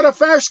 Let's go to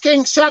 1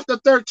 Kings chapter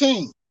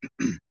 13.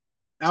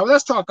 Now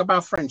let's talk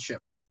about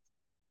friendship.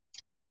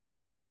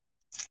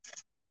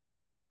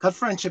 Because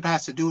friendship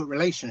has to do with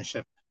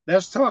relationship.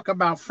 Let's talk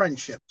about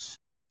friendships.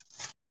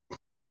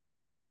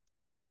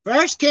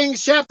 1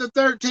 Kings chapter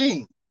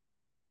 13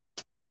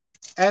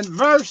 and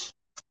verse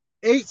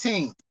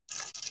 18.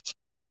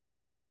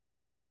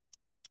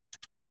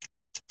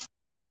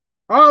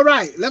 All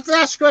right, look at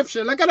that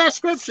scripture. Look at that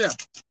scripture.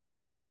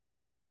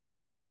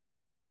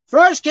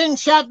 1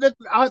 Kings chapter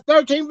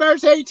 13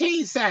 verse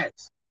 18 says,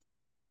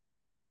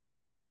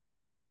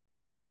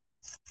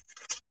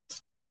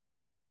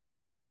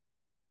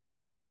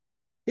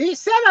 he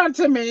said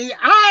unto me,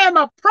 I am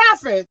a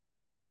prophet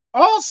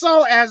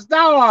also as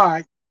thou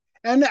art.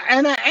 And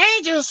an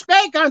angel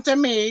spake unto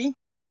me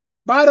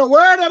by the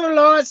word of the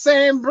Lord,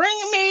 saying, bring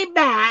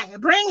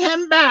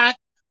him back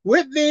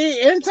with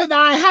thee into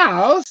thy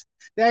house,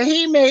 that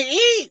he may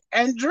eat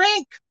and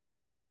drink.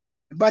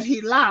 But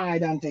he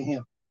lied unto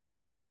him.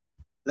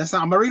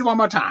 Listen, I'm going to read it one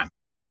more time.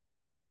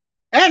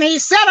 And he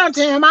said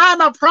unto him, I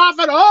am a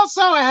prophet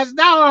also as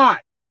thou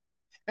art.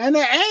 And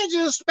the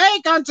angel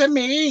spake unto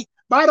me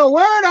by the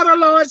word of the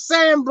Lord,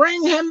 saying,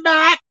 bring him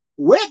back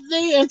with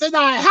thee into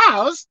thy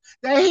house,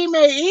 that he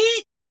may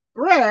eat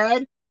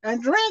bread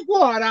and drink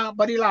water.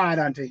 But he lied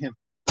unto him.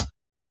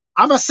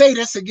 I'm going to say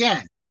this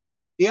again.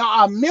 There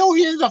are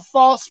millions of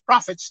false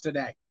prophets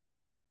today.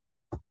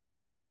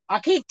 I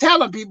keep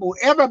telling people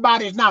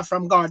everybody's not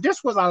from God.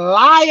 This was a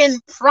lying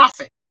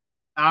prophet.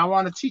 Now, I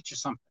want to teach you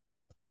something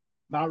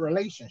about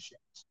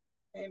relationships.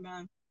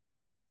 Amen.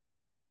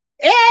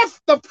 If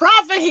the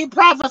prophet he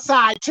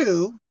prophesied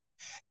to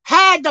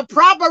had the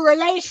proper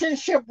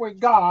relationship with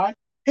God,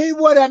 he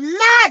would have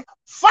not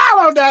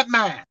followed that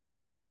man.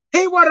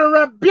 He would have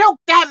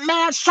rebuked that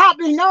man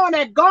sharply, knowing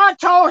that God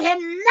told him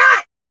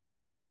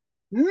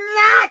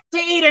not to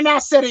eat in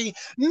that city,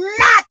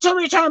 not to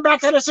return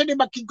back to the city,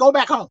 but go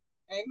back home.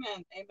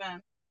 Amen.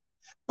 Amen.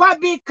 But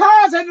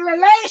because his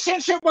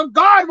relationship with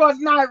God was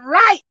not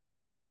right,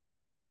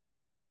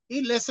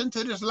 he listened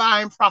to this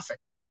lying prophet.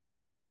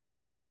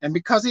 And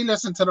because he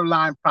listened to the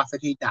lying prophet,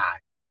 he died.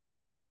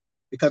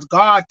 Because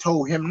God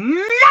told him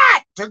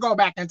not to go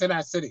back into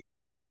that city.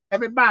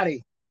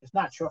 Everybody is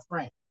not your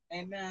friend.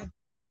 Amen.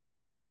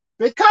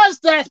 Because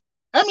that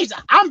means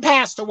I'm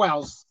Pastor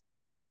Wells.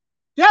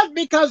 Just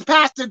because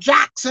Pastor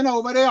Jackson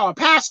over there or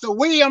Pastor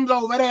Williams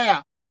over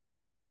there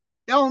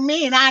don't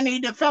mean I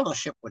need to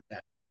fellowship with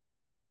them.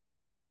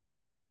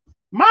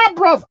 My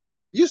brother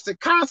used to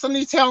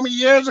constantly tell me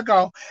years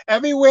ago,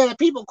 everywhere that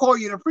people call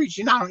you to preach,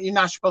 you're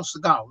not supposed to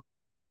go.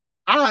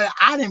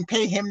 I didn't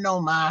pay him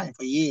no mind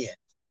for years.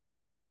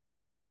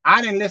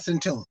 I didn't listen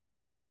to him.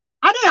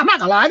 I'm not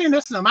gonna lie, I didn't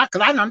listen to him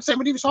because I didn't understand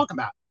what he was talking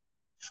about.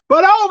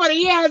 But over the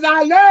years,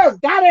 I learned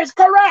that is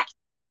correct.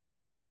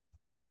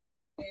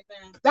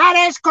 Amen.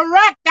 That is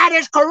correct. That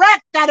is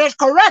correct. That is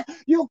correct.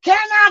 You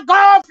cannot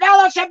go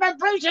fellowship and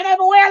preaching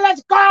everywhere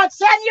unless God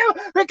send you,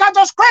 because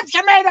the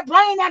scripture made it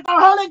plain that the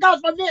Holy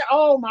Ghost forbid.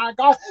 Oh my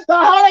God. The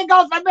Holy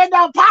Ghost forbid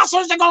the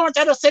apostles to go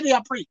into the city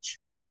and preach.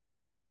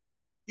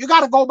 You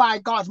got to go by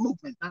God's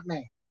movement, not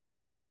me.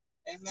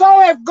 Amen.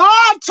 So if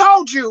God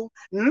told you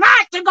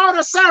not to go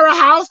to Sarah's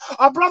house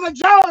or Brother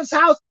Jones'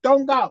 house,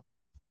 don't go.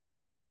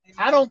 Amen.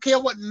 I don't care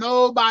what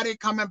nobody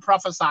come and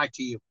prophesy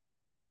to you.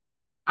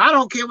 I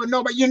don't care what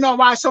nobody. You know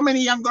why so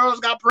many young girls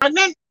got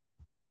pregnant?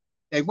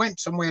 They went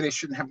somewhere they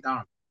shouldn't have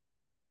gone.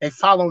 They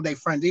followed their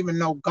friends, even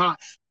though God.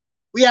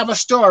 We have a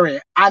story.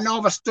 I know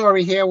of a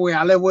story here where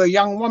I live, where a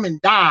young woman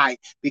died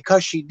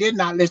because she did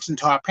not listen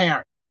to her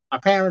parents. Her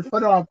parents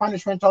put her on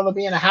punishment, told her to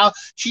be in the house.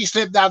 She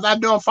slipped out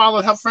that door,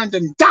 followed her friends,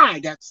 and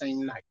died that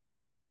same night.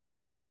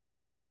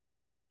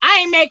 I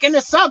ain't making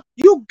this up.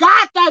 You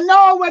got to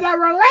know where the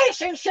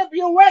relationship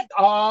you with.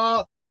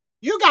 Oh,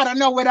 you got to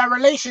know where that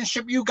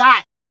relationship you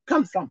got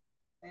comes from.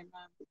 Amen.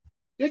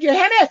 Did you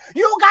hear me?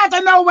 You got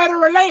to know where the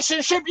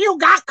relationship you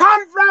got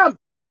come from.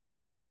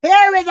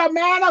 Here is a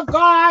man of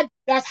God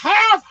that's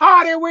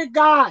half-hearted with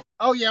God.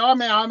 Oh yeah, our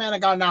man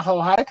of God not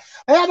wholehearted.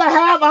 Here's a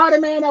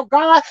half-hearted man of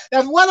God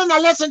that's willing to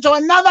listen to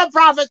another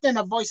prophet than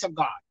the voice of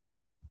God.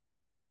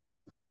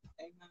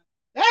 Amen.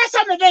 There's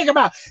something to think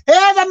about.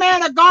 Here's a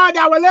man of God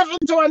that will listen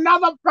to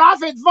another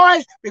prophet's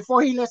voice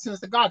before he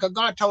listens to God, because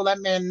God told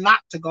that man not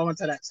to go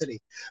into that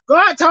city.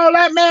 God told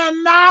that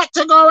man not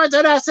to go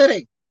into that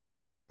city.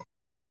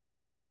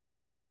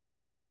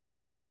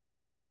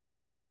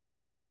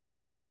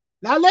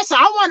 Now listen,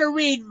 I want to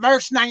read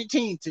verse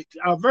 19 to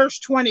verse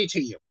 20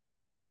 to you.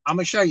 I'm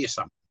going to show you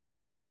something.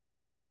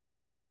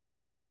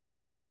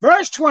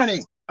 Verse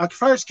 20 of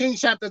 1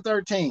 Kings chapter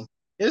 13.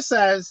 It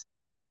says,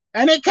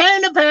 and it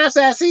came to pass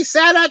as he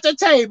sat at the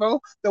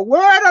table, the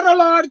word of the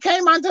Lord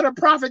came unto the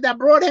prophet that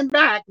brought him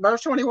back,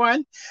 verse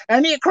 21,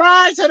 and he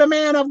cried to the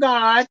man of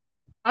God,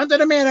 unto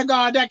the man of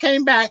God that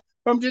came back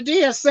from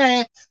Judea,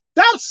 saying,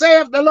 Thus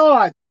saith the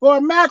Lord,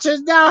 for much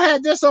as thou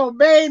hast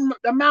disobeyed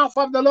the mouth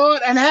of the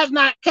Lord, and hast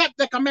not kept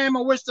the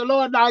commandment which the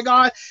Lord thy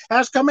God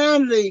has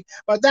commanded thee,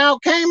 but thou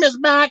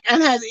camest back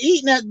and hast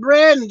eaten at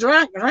bread and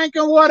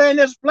drinking water in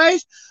this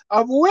place,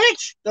 of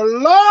which the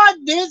Lord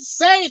did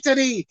say to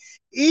thee,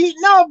 eat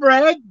no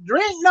bread,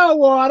 drink no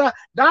water,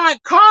 thy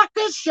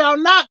carcass shall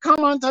not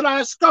come unto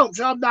thy scopes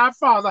of thy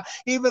father.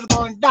 He was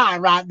going to die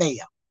right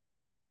there.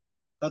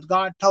 Because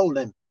God told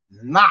him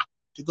not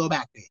to go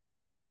back there.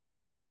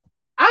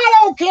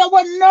 I don't care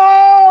what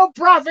no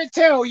prophet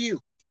tell you.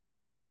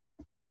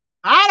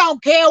 I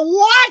don't care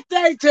what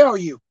they tell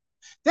you.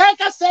 They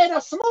can say the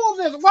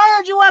smoothest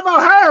word you ever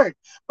heard.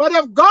 But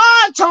if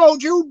God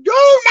told you,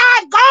 do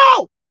not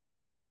go,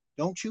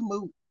 don't you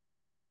move.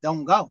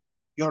 Don't go.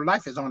 Your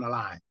life is on the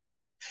line.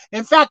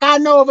 In fact, I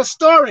know of a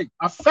story,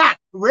 a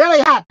fact, really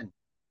happened.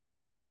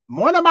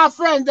 One of my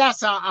friends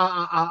that's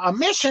a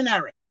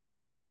missionary.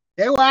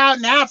 They were out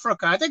in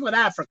Africa. I think it was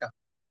Africa.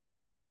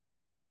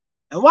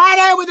 And while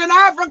they was in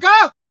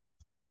Africa,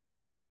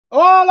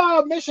 all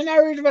our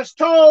missionaries was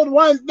told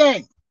one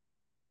thing.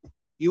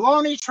 You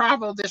only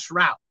travel this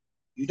route.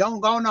 You don't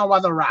go no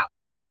other route.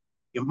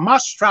 You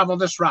must travel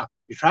this route.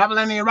 You travel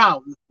any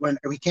route when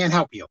we can't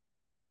help you.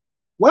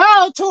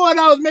 Well, two of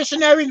those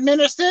missionaries,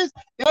 ministers,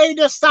 they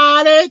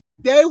decided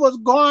they was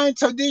going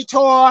to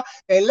detour.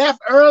 They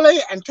left early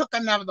and took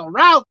another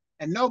route,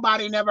 and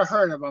nobody never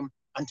heard of them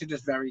until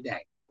this very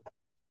day.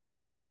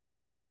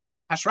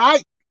 That's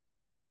right.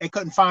 They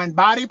couldn't find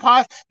body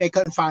parts. They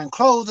couldn't find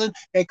clothing.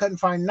 They couldn't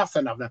find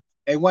nothing of them.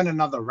 They went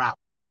another route.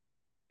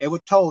 They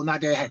were told now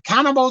they had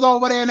cannibals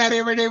over there in that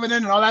area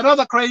and all that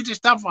other crazy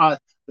stuff. The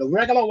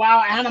regular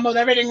wild animals,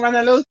 everything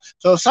running loose.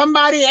 So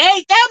somebody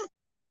ate them.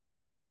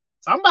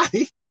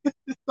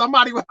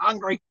 Somebody was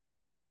hungry.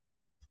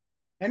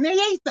 And they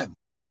ate them.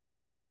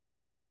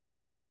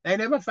 They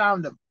never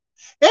found them.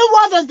 It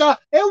wasn't the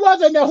who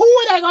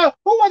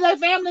was their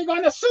family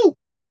gonna sue?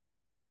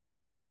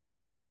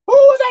 Who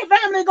was their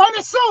family going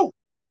to sue?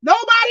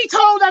 Nobody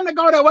told them to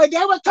go that way.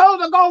 They were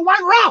told to go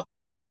one route.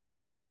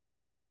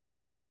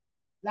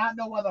 Not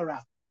no other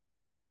route.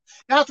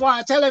 That's why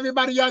I tell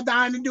everybody you're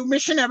dying to do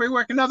missionary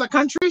work in other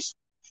countries.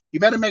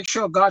 You better make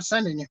sure God's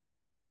sending you.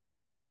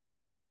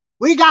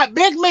 We got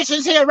big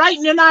missions here right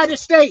in the United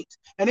States.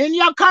 And in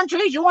your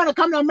countries, you want to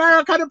come to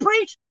America to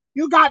preach?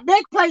 You got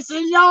big places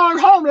in your own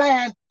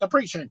homeland to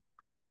preach in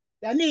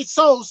that need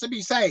souls to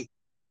be saved.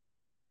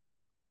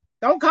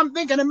 Don't come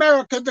thinking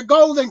America's the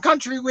golden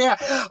country where,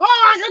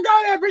 I can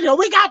go there and preach.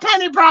 We got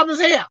plenty of problems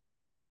here.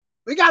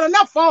 We got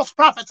enough false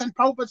prophets and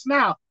prophets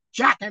now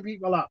jacking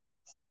people up.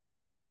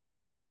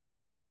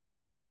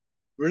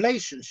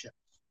 Relationships.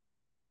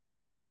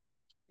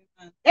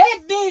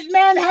 If these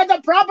men had the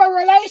proper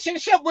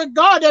relationship with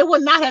God, they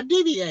would not have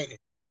deviated.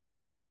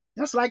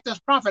 Just like this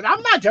prophet.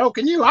 I'm not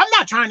joking you. I'm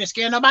not trying to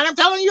scare nobody. I'm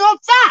telling you a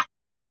fact.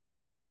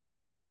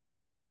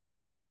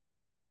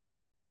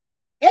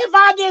 If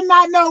I did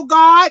not know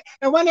God,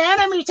 and when the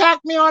enemy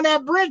attacked me on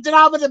that bridge that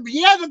I was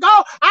years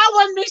ago, I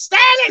wouldn't be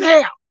standing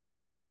here.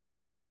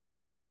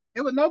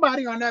 There was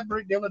nobody on that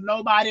bridge. There was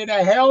nobody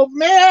to help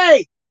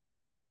me.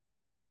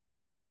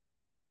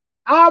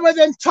 I was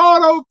in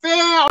total fear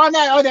on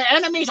that, or the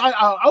enemies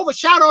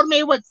overshadowed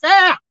me with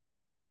fear.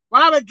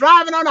 While I was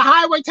driving on the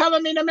highway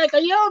telling me to make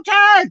a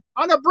U-turn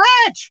on the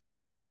bridge.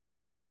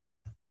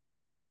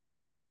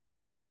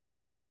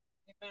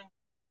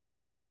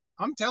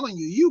 I'm telling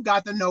you, you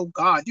got to know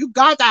God. You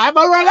got to have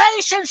a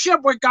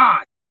relationship with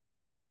God.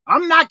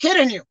 I'm not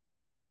kidding you.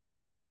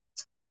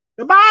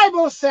 The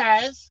Bible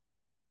says,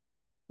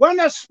 when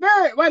an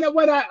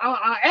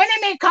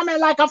enemy coming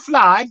like a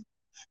flood,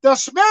 the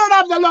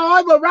Spirit of the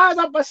Lord will rise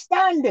up a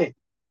standing.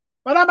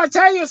 But I'm going to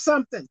tell you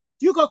something.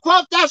 You can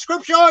quote that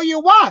scripture all you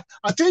want.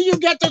 Until you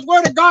get this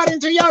word of God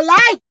into your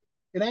life,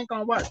 it ain't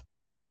going to work.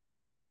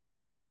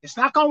 It's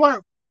not going to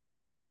work.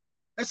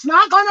 It's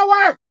not going to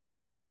work.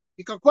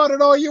 You can quote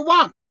it all you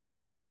want.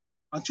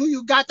 Until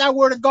you got that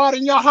word of God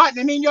in your heart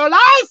and in your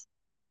life,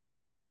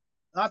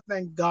 I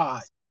thank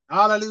God.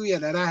 Hallelujah,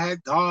 that I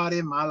had God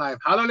in my life.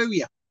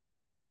 Hallelujah.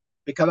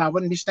 Because I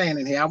wouldn't be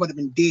standing here. I would have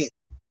been dead.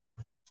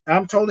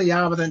 I'm telling you,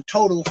 I was in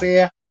total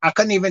fear. I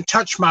couldn't even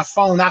touch my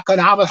phone. I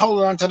was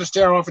holding on to the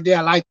steering for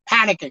dear life,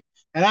 panicking.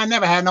 And I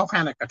never had no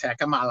panic attack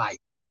in my life.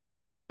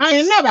 I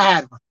ain't never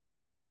had one.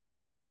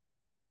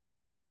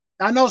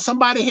 I know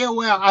somebody here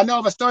I know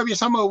of a story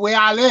somewhere where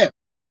I live,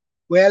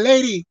 where a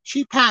lady,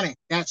 she panicked.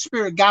 That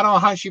spirit got on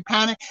her, she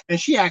panicked, and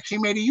she actually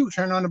made a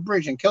U-turn on the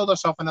bridge and killed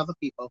herself and other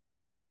people.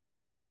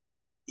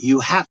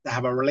 You have to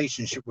have a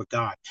relationship with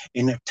God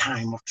in a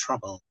time of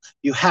trouble.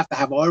 You have to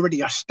have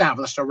already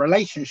established a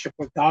relationship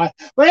with God.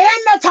 But in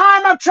the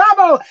time of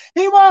trouble,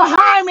 He will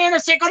hide me in the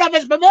secret of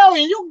His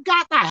pavilion. You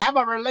got to have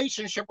a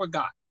relationship with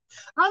God.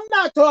 I'm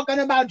not talking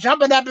about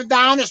jumping up and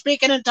down and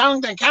speaking in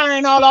tongues and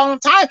carrying all on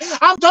time.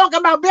 I'm talking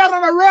about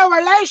building a real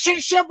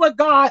relationship with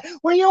God,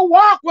 where you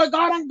walk with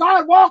God and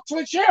God walks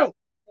with you. Amen.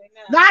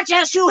 Not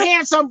just you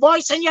hearing some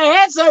voice in your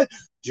head saying,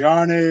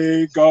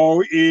 Johnny,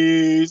 go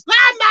east.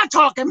 I'm not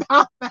talking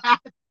about that.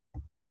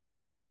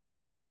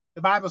 The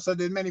The Bible said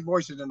there's many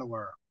voices in the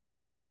world,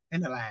 in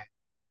the land.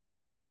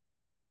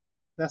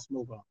 Let's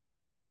move on.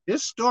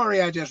 This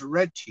story I just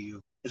read to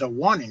you is a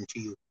warning to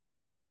you.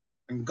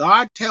 When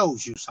God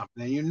tells you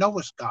something and you know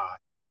it's God,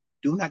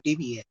 do not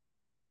deviate.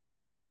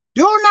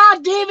 Do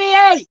not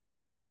deviate.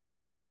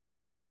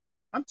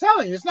 I'm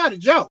telling you, it's not a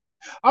joke.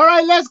 All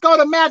right, let's go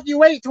to Matthew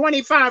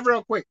 8:25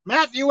 real quick.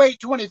 Matthew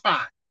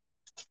 8:25.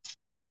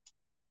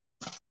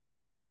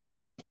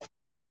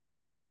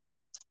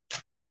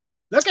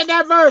 Look at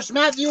that verse,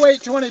 Matthew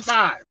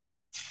 8:25.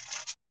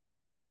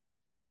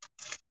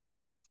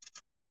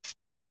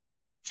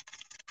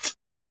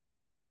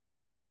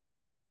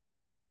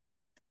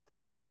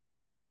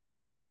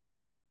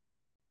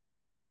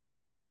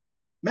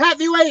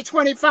 Matthew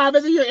 8:25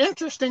 is an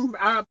interesting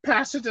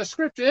passage of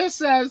scripture. It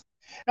says,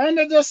 and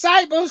the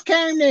disciples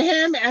came to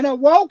him and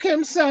awoke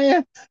him,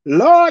 saying,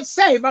 Lord,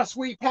 save us,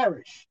 we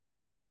perish.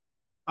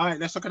 All right,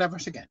 let's look at that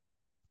verse again.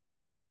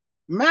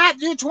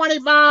 Matthew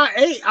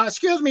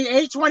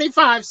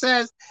 8:25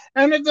 says,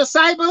 and the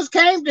disciples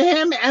came to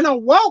him and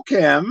awoke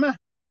him,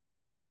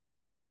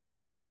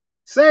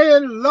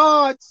 saying,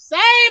 Lord, save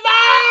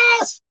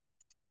us!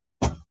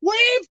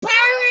 We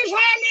perish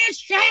on this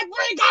ship.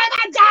 We're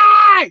gonna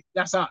die.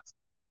 That's us.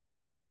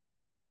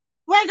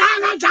 We're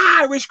gonna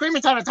die. We're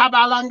screaming to the top of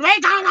our lungs. We're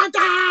gonna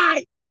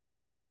die.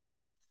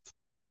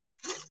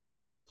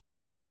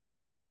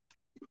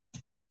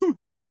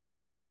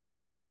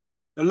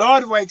 The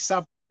Lord wakes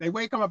up. They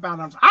wake him up out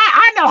of.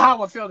 I know how it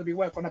would feel to be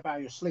waking up out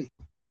of your sleep.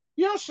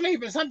 You're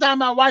sleeping. Sometimes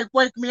my wife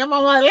wake me up.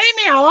 I'm like, leave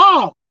me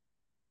alone.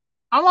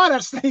 I want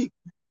to sleep.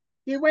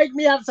 She wake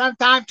me up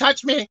sometime,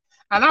 touch me,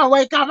 and I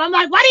wake up. I'm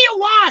like, what do you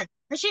want?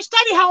 And she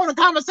study holding a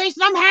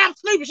conversation. I'm half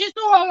sleeping. She's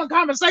still holding a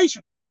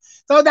conversation.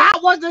 So that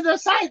was the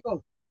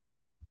disciple.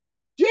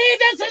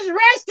 Jesus is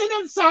resting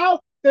himself.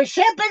 The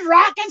ship is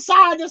rocking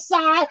side to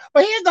side,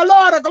 but he's the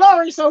Lord of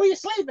glory, so he's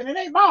sleeping. It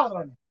ain't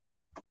bothering him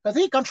because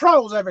he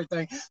controls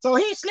everything. So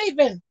he's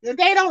sleeping.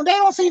 They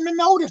don't seem to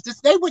notice this.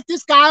 They with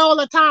this guy all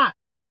the time.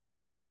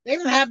 They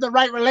didn't have the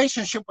right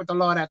relationship with the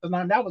Lord at the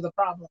time. That was the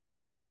problem.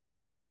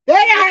 They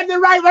didn't have the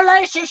right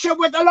relationship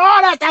with the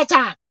Lord at that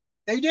time.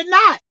 They did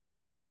not.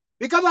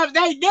 Because if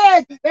they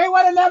did, they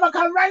would have never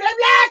come running.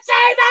 Lord,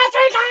 save us,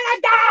 we're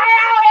gonna die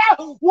out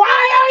here. Why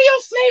are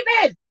you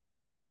sleeping?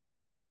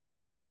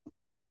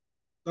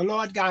 The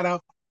Lord got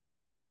up.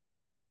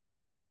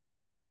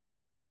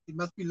 He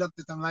must be looked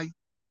at them like,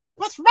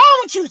 what's wrong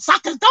with you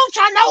suckers? Don't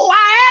y'all know who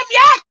I am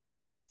yet?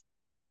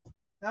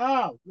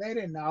 No, they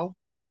didn't know.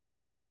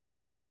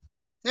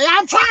 See,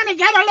 I'm trying to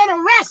get a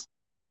little rest.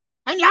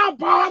 And y'all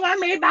bothering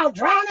me about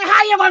drowning?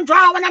 How you gonna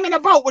drown when I'm in a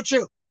boat with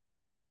you?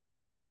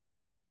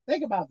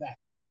 Think about that.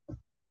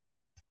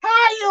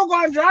 How you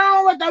gonna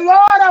drown with the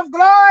Lord of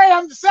glory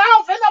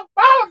himself in a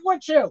boat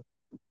with you?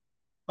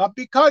 But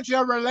because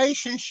your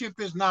relationship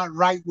is not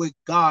right with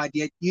God,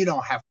 yet you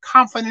don't have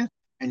confidence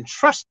and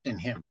trust in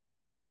him.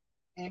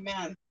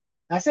 Amen.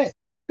 That's it.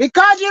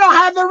 Because you don't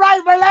have the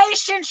right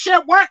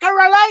relationship, working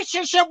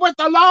relationship with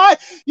the Lord,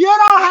 you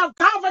don't have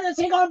confidence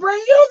he's going to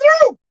bring you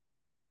through.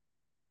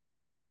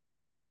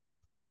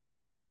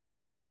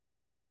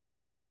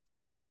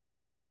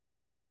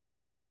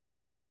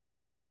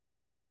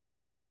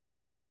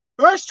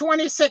 Verse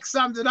 26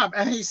 sums it up.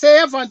 And he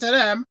saith unto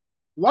them,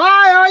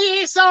 why are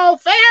ye so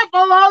fearful,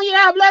 O ye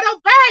have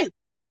little faith?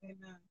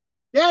 Amen.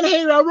 Then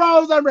he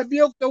arose and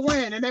rebuked the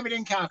wind, and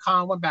everything kind of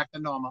calm, went back to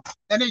normal.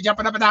 Then he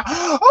jumping up and down.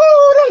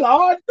 Oh, the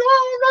Lord,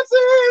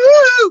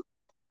 God,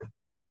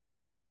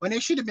 when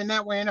it should have been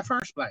that way in the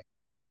first place.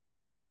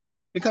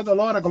 Because the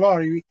Lord of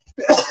glory,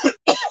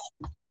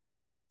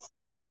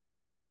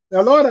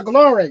 the Lord of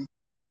glory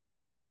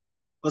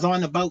was on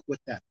the boat with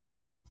them.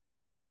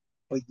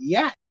 But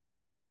yet,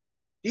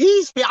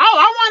 these people,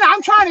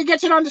 I'm trying to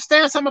get you to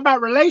understand something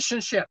about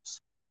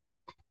relationships.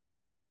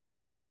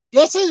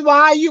 This is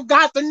why you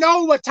got to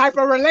know what type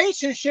of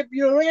relationship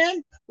you're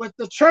in, with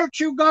the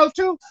church you go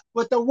to,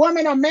 with the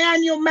woman or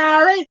man you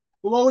marry,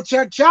 with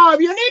your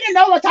job. You need to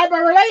know what type of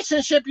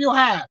relationship you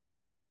have.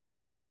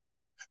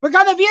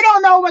 Because if you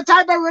don't know what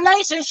type of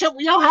relationship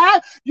you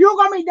have, you're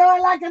going to be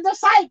doing like a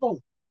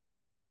disciple.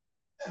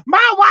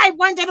 My wife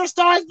went to the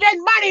store and spent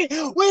money.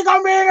 We're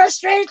going to be in the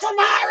street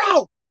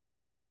tomorrow.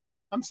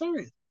 I'm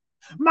serious.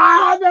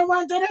 My husband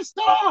went to the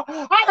store.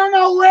 I don't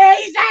know where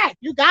he's at.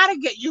 You gotta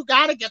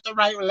get the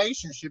right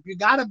relationship. You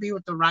gotta be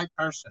with the right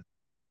person.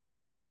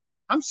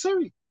 I'm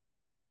serious.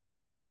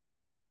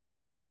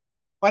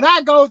 When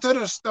I go to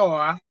the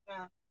store,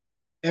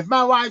 if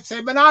my wife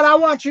said, Bernard, I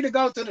want you to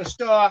go to the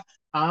store,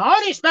 I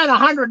only spent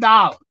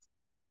 $100.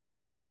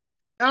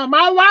 Now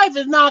my wife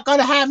is not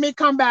gonna have me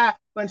come back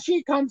when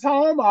she comes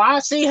home, or I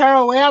see her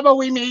or wherever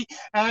we meet,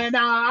 and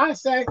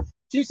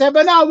she said,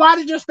 Bernard, why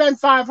did you spend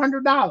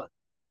 $500?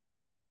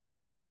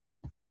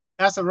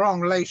 That's a wrong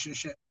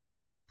relationship.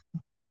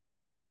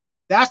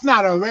 That's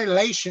not a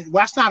relation.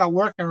 That's not a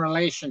working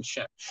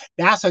relationship.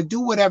 That's a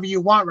do whatever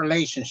you want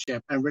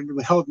relationship, and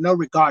we hold no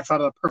regard for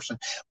the other person.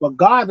 But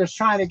God was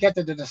trying to get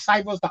the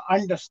disciples to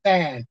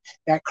understand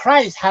that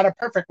Christ had a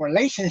perfect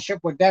relationship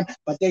with them,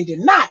 but they did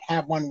not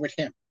have one with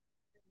Him.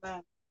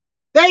 Amen.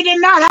 They did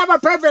not have a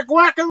perfect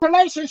working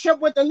relationship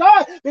with the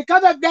Lord,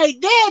 because if they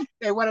did,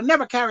 they would have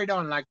never carried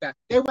on like that.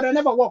 They would have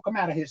never woke him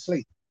out of his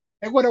sleep.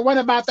 They would have went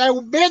about their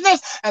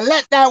business and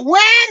let that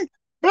wind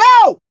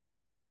blow.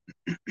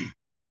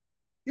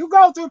 You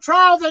go through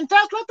trials and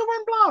tests, let the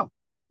wind blow.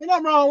 There's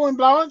nothing wrong with wind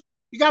blowing.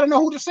 You got to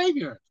know who the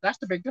Savior is. That's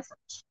the big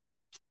difference.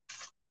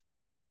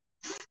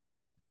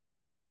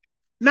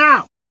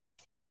 Now,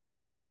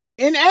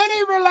 in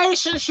any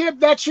relationship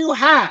that you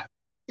have,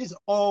 there's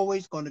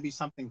always going to be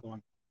something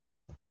going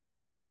on.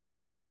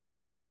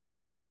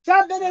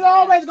 Something is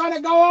always going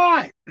to go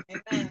on.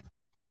 Amen.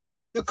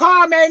 The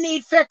car may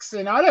need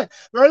fixing. Or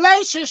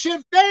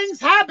relationship things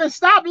happen.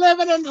 Stop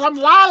living in some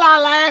la-la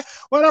land.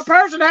 When a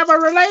person have a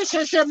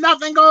relationship,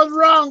 nothing goes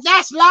wrong.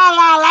 That's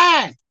la-la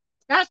land.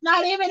 That's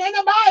not even in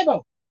the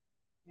Bible.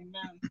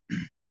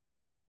 Amen.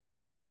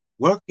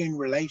 Working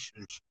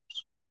relationships.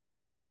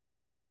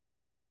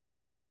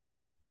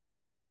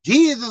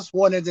 Jesus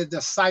wanted the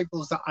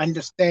disciples to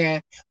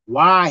understand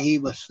why he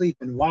was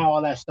sleeping, why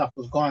all that stuff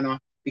was going on,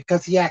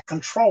 because he had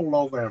control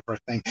over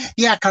everything.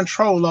 He had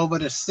control over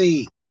the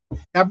sea.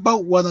 That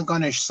boat wasn't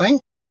going to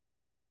sink.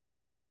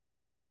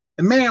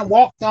 The man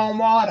walked on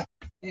water.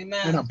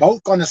 Amen. And a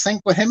boat going to sink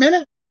with him in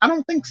it? I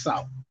don't think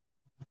so.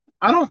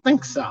 I don't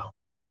think so.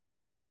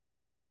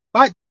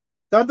 But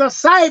the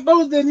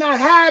disciples did not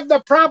have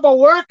the proper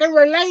working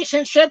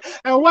relationship.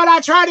 And what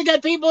I try to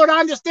get people to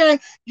understand,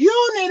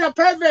 you need a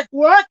perfect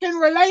working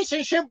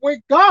relationship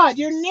with God.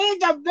 You need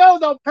to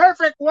build a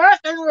perfect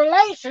working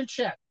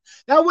relationship.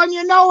 That when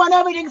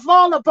everything's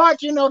falling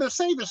apart, you know the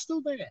Savior's still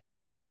there.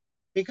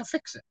 He can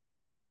fix it.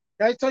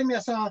 They told me,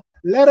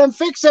 let him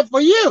fix it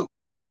for you.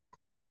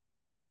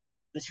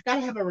 But you got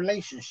to have a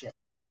relationship.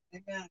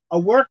 Amen. A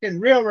working,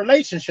 real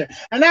relationship.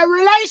 And that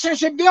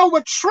relationship deals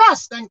with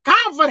trust and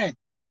confidence.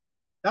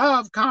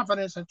 Love,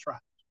 confidence, and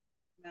trust.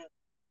 Amen.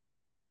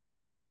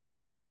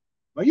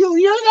 But you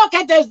look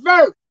at this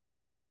verse,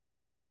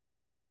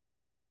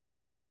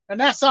 and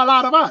that's a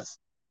lot of us.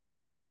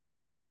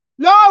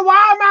 Lord,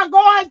 why am I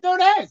going through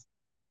this?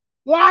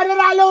 Why did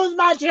I lose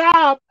my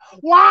job?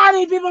 Why are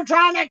these people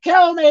trying to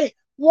kill me?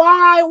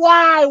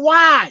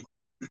 Why?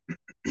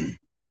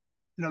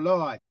 The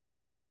Lord,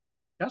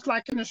 just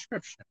like in the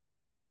scripture,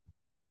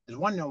 is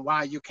wondering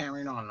why you're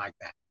carrying on like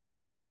that.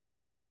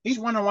 He's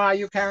wondering why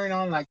you're carrying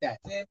on like that.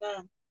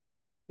 Amen.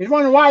 He's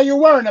wondering why you're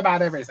worrying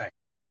about everything.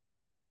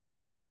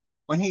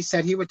 When he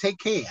said he would take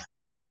care,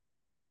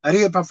 and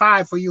he'll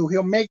provide for you.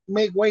 He'll make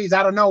ways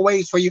out of no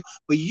ways for you.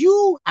 But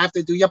you have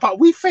to do your part.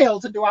 We fail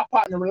to do our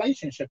part in the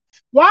relationship.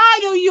 Why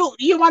do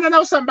you want to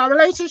know something about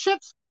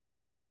relationships?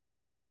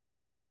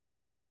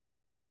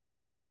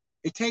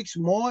 It takes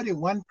more than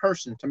one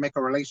person to make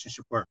a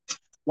relationship work.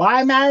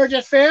 Why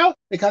marriages fail?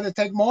 Because it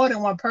takes more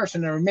than one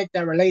person to make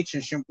that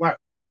relationship work.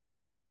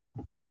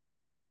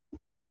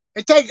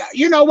 It takes,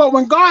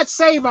 when God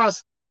saves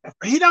us,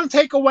 he don't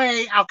take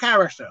away our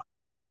character.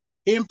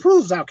 He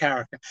improves our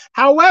character.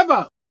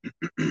 However,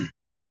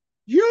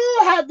 you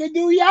have to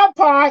do your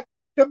part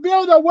to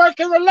build a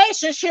working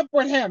relationship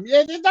with him.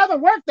 It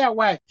doesn't work that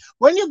way.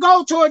 When you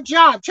go to a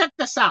job, check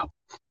this out.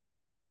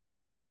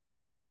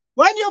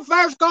 When you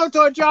first go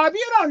to a job,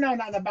 you don't know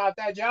nothing about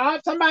that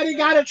job. Somebody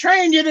got to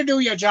train you to do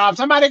your job.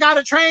 Somebody got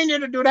to train you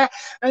to do that.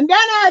 And then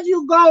as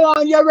you go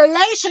on, your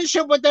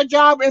relationship with the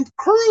job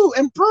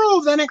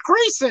improves and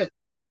increases.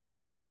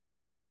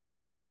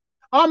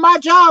 On my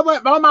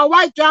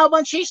wife's job,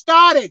 when she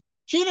started,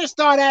 she didn't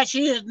start as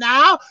she is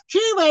now.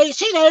 She's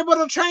able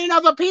to train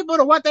other people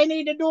to what they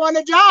need to do on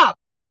the job.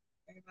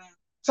 Amen.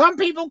 Some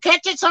people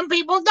catch it, some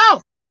people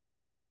don't.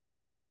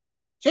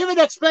 She was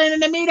explaining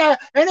to me that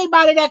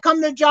anybody that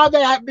come to the job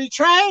that have to be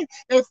trained,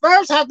 they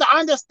first have to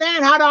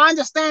understand how to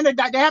understand it.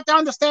 They have to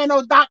understand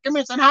those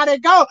documents and how they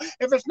go.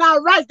 If it's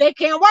not right, they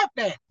can't work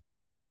there.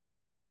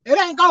 It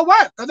ain't gonna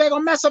work because they're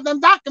gonna mess up them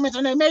documents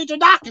and they major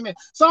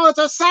documents. So it's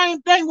the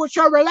same thing with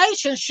your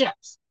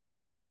relationships.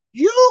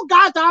 You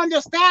got to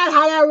understand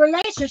how that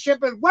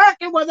relationship is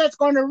working, whether it's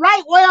going the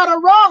right way or the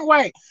wrong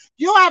way.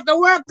 You have to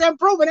work to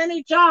improve in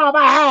any job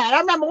I had. I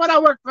remember when I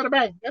worked for the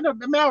bank, in the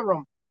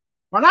mailroom.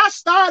 When I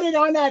started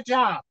on that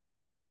job,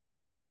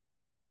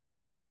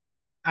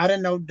 I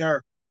didn't know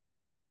dirt.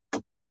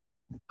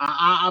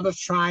 I was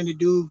trying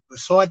to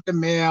sort the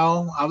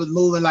mail. I was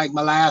moving like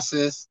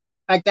molasses.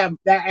 Like that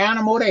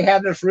animal, they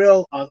have this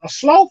real, a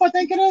sloth, I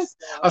think it is.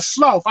 A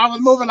sloth. I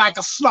was moving like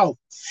a sloth.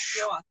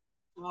 Sloth.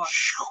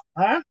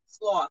 Huh?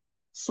 Sloth.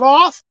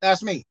 Sloth?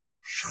 That's me.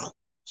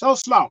 So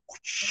slow.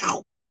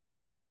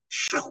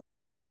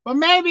 But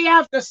maybe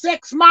after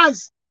 6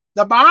 months,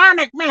 the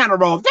bionic man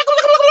arose.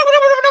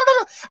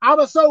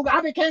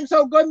 I became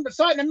so good at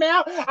sorting the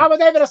mail. I was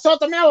able to sort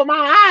the mail with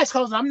my eyes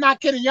closed. I'm not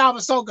kidding you. I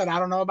was so good. I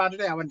don't know about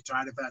today. I wouldn't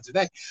try it for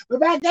today. But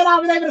back then, I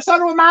was able to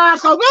sort it with my eyes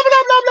closed. Blah,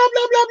 blah, blah, blah,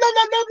 blah, blah, blah,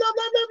 blah, blah, blah,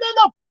 blah, blah, blah,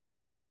 blah.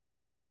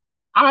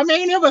 I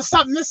mean, it was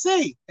something to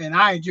see, and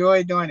I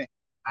enjoyed doing it.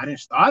 I didn't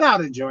start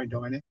out enjoying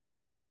doing it,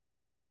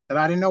 but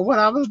I didn't know what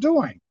I was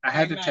doing. I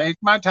had to take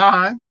my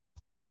time,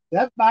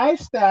 step by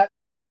step,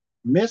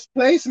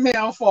 misplaced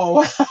mail for a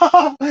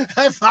while,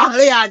 and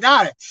finally I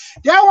got it.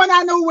 Then when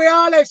I knew where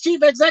all the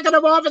chief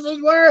executive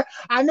officers were,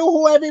 I knew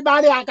who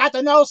everybody, I got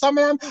to know some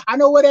of them, I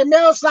knew where their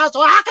mail slots,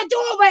 so I could do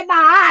it with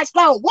my eyes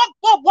closed. Whoop,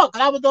 whoop, whoop,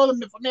 because I was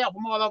doing mail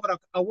from all over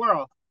the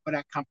world for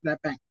that company,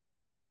 that bank.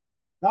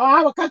 So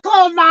I would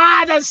close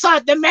my eyes and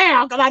sort the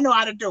mail because I knew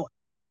how to do it.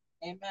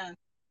 Amen.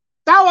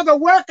 That was a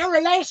working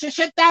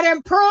relationship that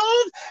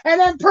improved and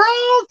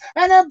improved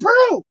and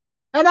improved.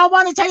 And I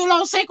want to tell you a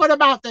little secret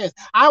about this.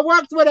 I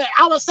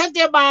was sent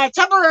there by a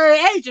temporary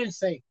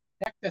agency.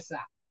 Check this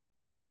out.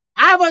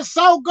 I was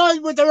so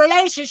good with the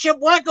relationship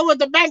working with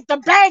the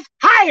bank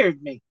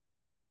hired me.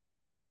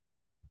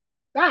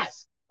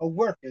 That's a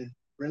working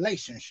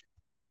relationship.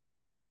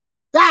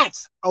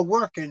 That's a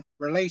working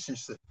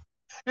relationship.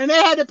 And they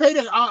had to pay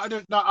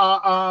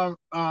the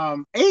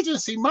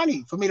agency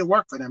money for me to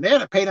work for them. They had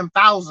to pay them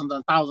thousands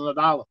and thousands of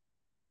dollars.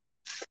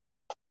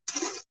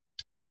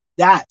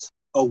 That's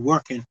a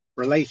working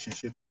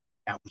relationship.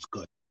 That was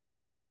good.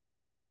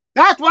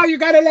 That's why you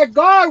got to let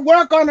God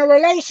work on the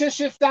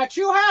relationships that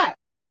you have.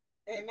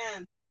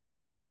 Amen.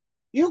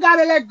 You got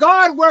to let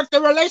God work the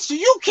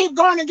relationship. You keep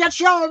going and get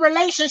your own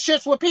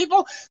relationships with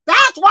people.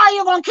 That's why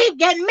you're going to keep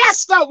getting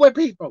messed up with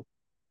people.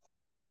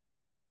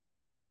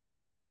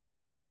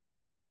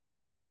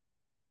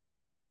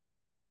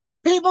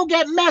 People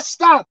get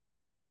messed up.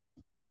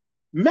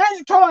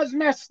 Mentors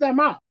mess them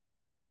up.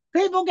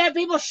 People get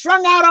people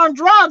strung out on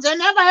drugs and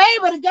never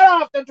able to get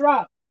off the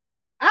drugs.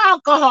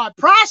 Alcohol,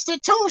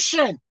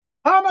 prostitution,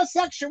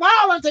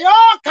 homosexuality,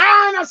 all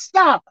kind of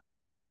stuff.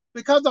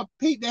 Because of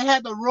they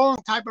had the wrong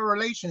type of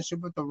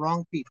relationship with the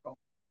wrong people.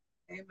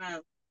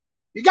 Amen.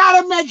 You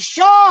got to make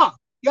sure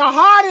your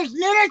heart is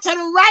knitted to the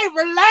right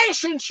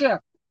relationship.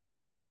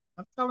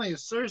 I'm telling you,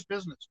 serious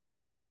business.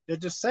 The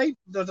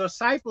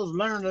disciples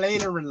learned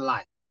later in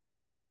life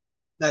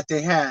that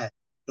they had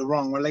the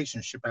wrong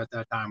relationship at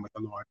that time with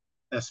the Lord.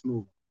 Let's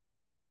move.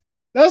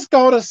 Let's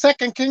go to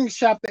 2 Kings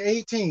chapter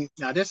 18.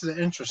 Now, this is an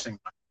interesting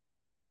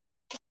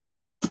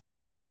one.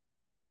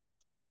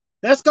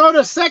 Let's go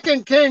to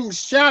 2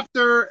 Kings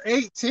chapter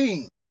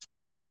 18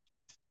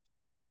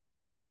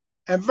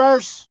 and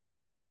verse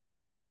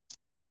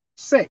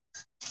 6.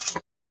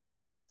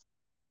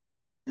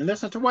 And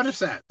listen to what it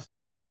says.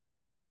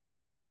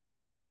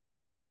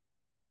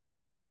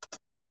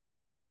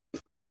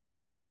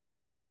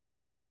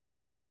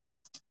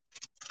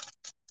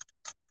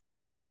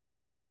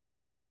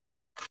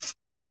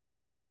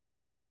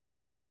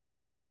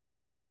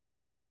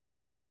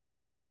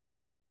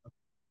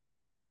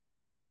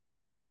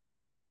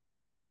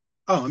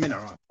 Oh, I'm in the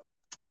wrong.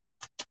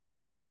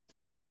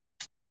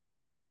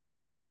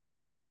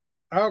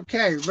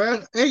 Okay,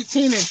 verse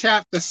 18 in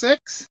chapter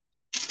 6.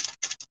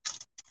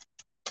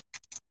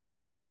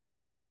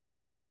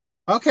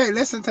 Okay,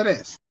 listen to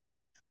this.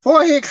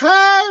 For he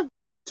cried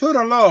to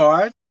the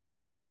Lord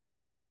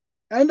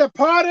and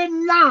departed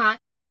not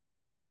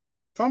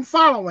from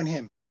following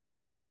him,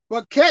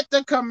 but kept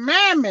the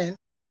commandment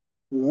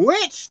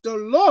which the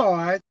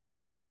Lord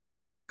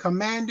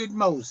commanded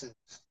Moses.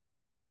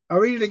 I'll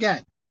read it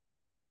again.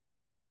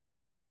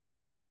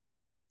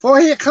 For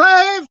he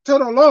clave to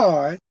the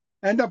Lord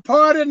and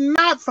departed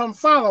not from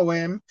following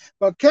him,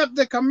 but kept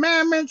the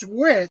commandments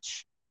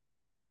which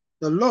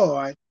the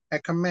Lord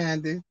had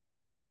commanded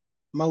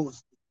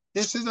Moses.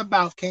 This is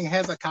about King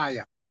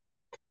Hezekiah.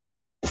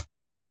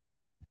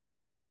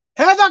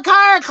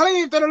 Hezekiah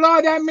cleaved to the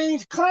Lord. That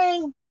means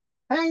cling,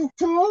 hang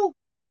to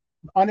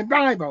on the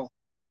Bible.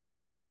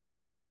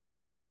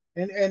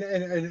 In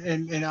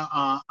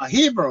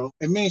Hebrew,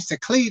 it means to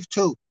cleave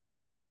to,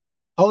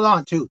 hold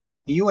on to.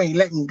 You ain't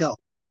letting go.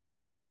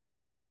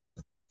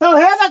 So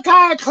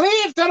Hezekiah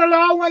cleaved to the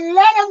Lord, wouldn't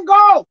let him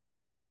go.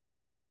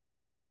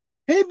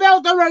 He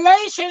built a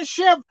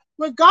relationship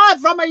with God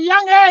from a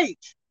young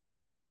age.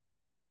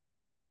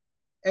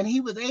 And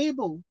he was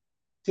able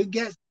to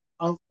get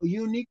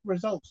unique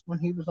results when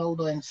he was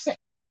older and sick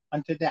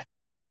unto death.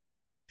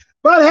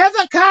 But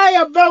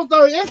Hezekiah built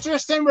an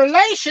interesting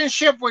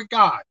relationship with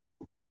God.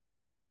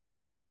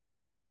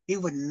 He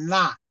would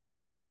not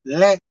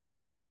let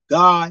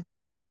God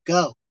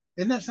go.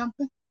 Isn't that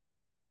something?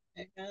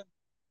 Amen.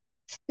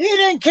 He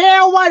didn't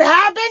care what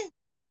happened.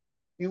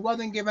 He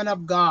wasn't giving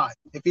up God.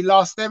 If he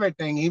lost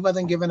everything, he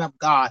wasn't giving up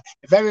God.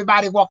 If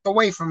everybody walked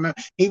away from him,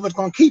 he was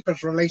going to keep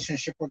his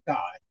relationship with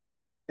God.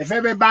 If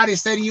everybody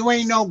said, you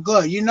ain't no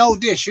good, you know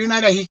this, you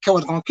know that, he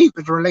was going to keep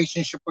his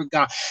relationship with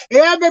God.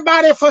 If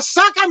everybody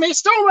forsook him, he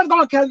still was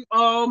going to kill you.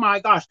 Oh my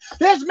gosh.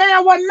 This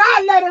man would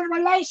not let his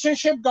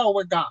relationship go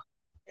with God.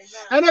 Amen.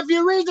 And if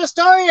you read the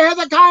story of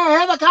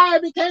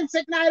Hezekiah became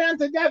sick night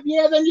unto death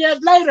years and years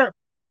later.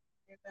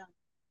 Amen.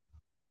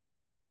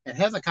 And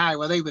Hezekiah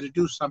was able to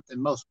do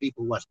something most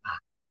people was not.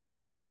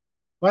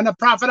 When the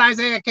prophet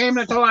Isaiah came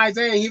to tell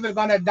Isaiah he was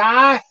going to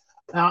die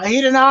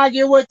He didn't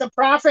argue with the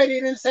prophet.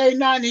 He didn't say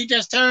nothing. He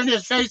just turned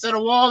his face to the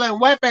wall and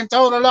wept and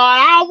told the Lord,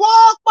 I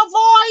walk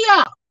before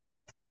you.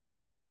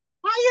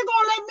 Why you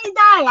going to let me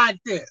die like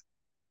this?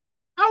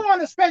 I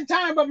want to spend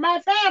time with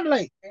my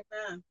family.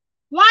 Amen.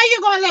 Why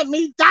you going to let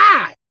me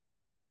die?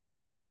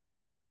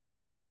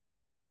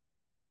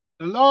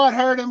 The Lord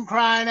heard him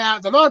crying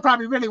out. The Lord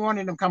probably really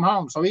wanted him to come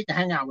home so he can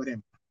hang out with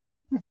him.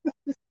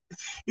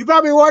 He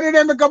probably wanted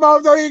him to come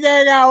home so he can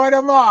hang out with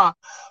him more.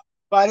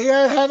 But he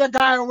heard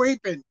Hezekiah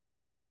weeping.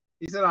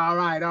 He said, all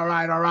right.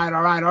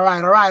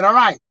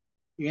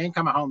 You ain't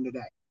coming home today.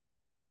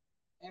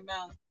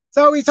 Amen.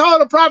 So he told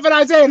the prophet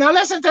Isaiah, now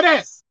listen to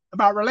this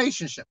about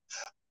relationship.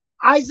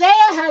 Isaiah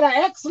had an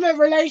excellent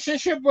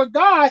relationship with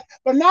God,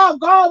 but now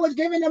God was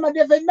giving him a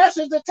different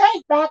message to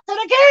take back to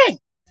the king.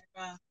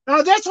 Amen.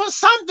 Now this was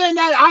something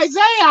that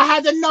Isaiah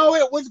had to know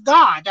it was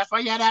God. That's why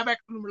you had to have an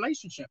excellent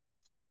relationship.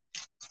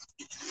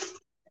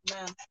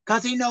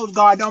 Because he knows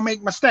God don't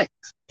make mistakes.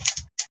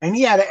 And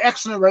he had an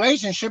excellent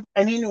relationship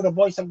and he knew the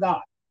voice of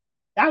God.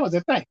 That was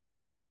the thing.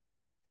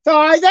 So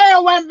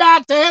Isaiah went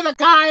back to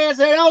Hezekiah and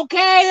said,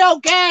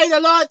 okay, the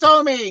Lord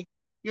told me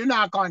you're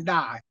not going to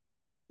die.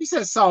 He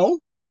said, so?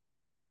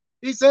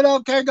 He said,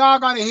 okay,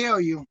 God going to heal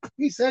you.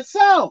 He said,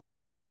 so?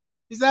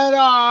 He said,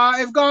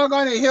 if God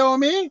going to heal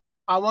me,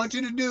 I want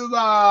you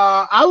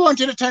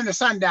to turn the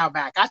sundial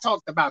back. I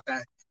talked about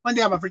that. One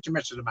day I'm going to preach a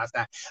message about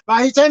that.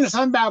 But he turned the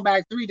sundial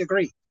back 3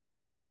 degrees.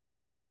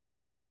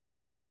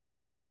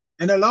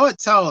 And the Lord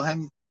told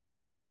him,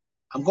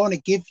 I'm going to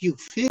give you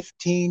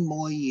 15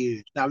 more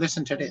years. Now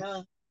listen to this.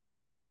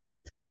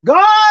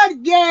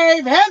 God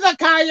gave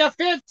Hezekiah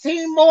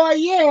 15 more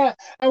years.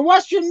 And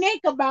what's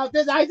unique about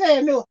this,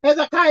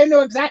 Hezekiah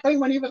knew exactly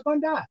when he was going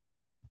to die.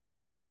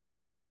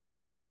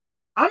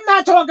 I'm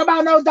not talking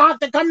about no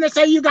doctor coming to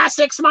say you got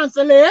 6 months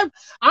to live.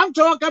 I'm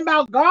talking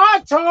about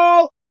God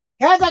told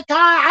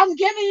Hezekiah, I'm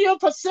giving you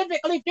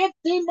specifically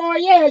 15 more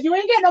years. You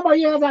ain't getting no more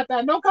years after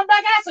that. Don't come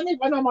back asking me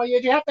for no more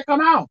years. You have to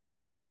come out.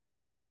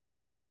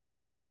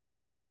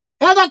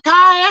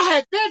 Hezekiah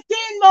had 15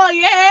 more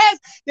years.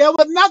 There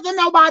was nothing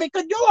nobody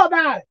could do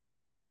about it.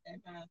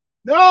 Amen.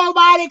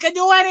 Nobody could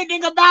do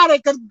anything about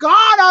it because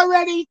God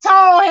already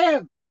told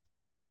him.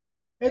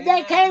 If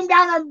they came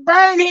down and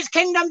burned his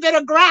kingdom to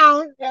the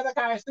ground,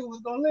 Hezekiah still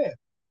was going to live.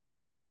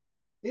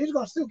 He was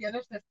going to still get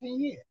his 15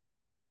 years.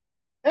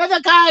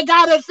 Hezekiah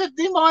got his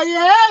 15 more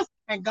years,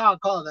 and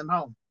God called him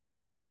home.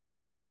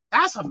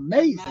 That's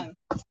amazing. Amen.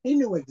 He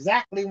knew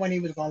exactly when he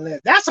was going to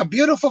live. That's a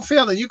beautiful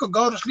feeling. You could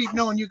go to sleep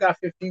knowing you got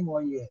 15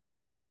 more years.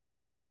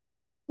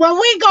 When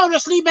we go to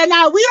sleep at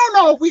night, we don't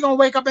know if we're going to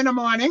wake up in the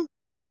morning.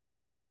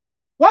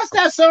 What's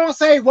that song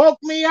say? Woke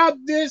me up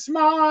this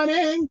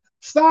morning,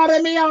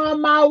 started me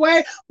on my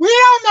way. We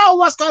don't know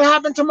what's going to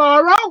happen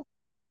tomorrow.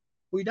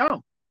 We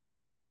don't.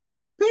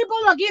 People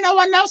look, you know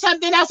what, know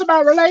something else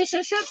about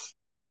relationships?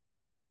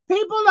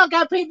 People look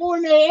at people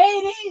in their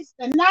 80s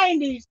and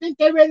 90s, think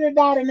they're ready to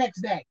die the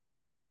next day.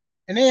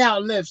 And they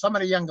outlive some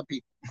of the younger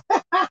people.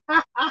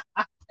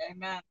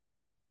 Amen.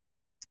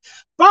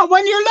 But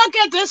when you look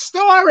at this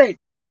story,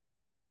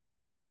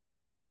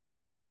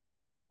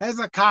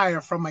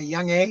 Hezekiah from a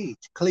young age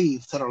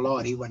cleaves to the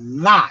Lord. He would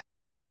not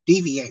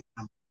deviate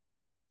from him.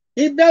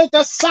 He built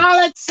a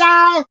solid,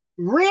 sound,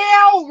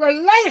 real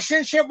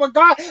relationship with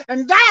God.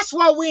 And that's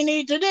what we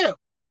need to do.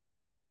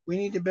 We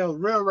need to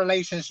build real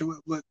relationship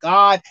with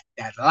God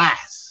that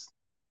lasts.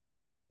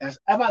 That's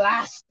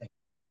everlasting.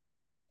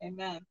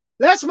 Amen.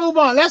 Let's move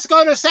on. Let's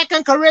go to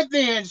 2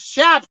 Corinthians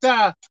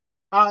chapter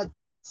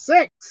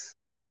 6.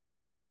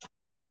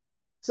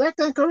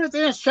 2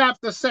 Corinthians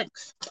chapter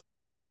 6.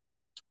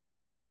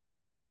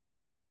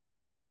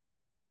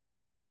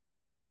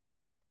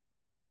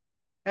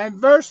 And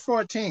verse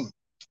 14.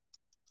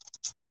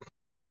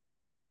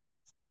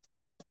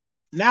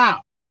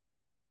 Now,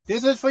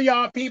 this is for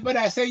y'all people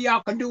that say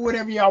y'all can do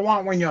whatever y'all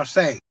want when you're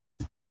saved.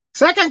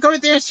 2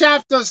 Corinthians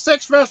chapter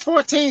 6, verse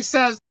 14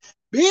 says,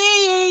 be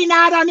ye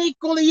not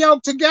unequally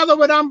yoked together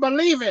with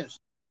unbelievers.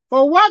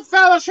 For what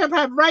fellowship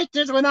have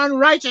righteousness with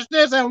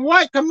unrighteousness, and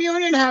what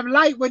communion have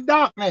light with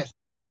darkness?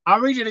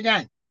 I'll read it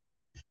again.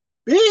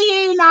 Be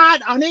ye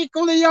not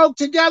unequally yoked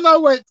together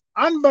with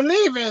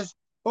unbelievers.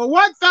 For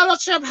what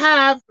fellowship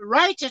have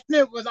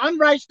righteousness with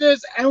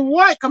unrighteousness, and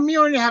what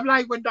communion have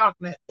light with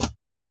darkness?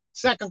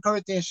 2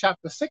 Corinthians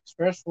chapter 6,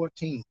 verse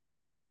 14.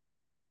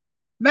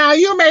 Now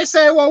you may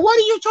say, well, what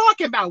are you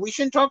talking about? We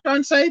shouldn't talk to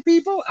unsaved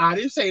people? I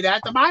didn't say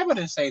that. The Bible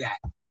didn't say that.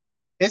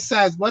 It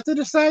says, what did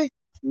it say?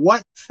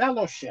 What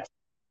fellowship?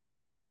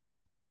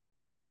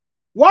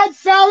 What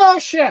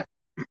fellowship?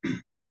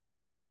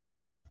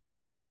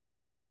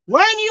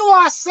 When you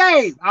are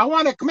saved, I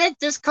want to make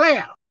this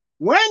clear.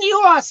 When you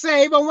are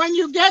saved and when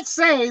you get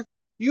saved,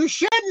 you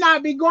should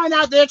not be going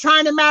out there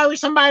trying to marry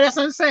somebody that's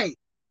unsaved.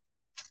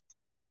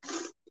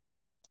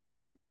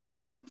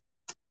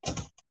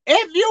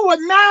 If you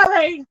were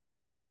married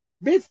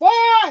before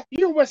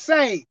you were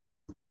saved,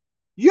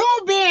 you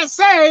being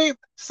saved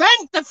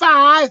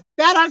sanctifies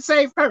that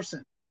unsaved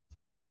person.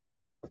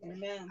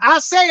 Amen.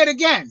 I'll say it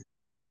again.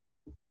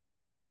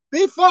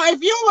 Before,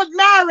 if you was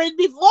married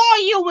before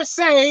you were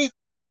saved,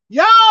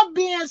 y'all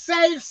being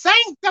saved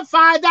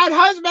sanctify that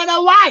husband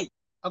or wife,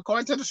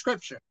 according to the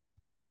scripture.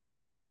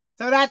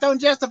 So that don't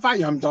justify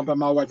you. I'm dumping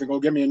my wife and go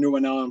get me a new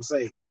one now I'm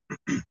saved.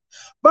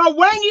 But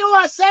when you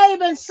are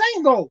saved and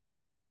single,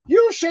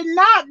 you should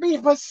not be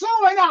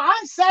pursuing an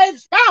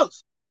unsaved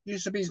spouse. You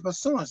should be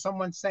pursuing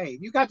someone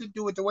saved. You got to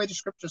do it the way the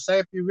scriptures say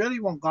if you really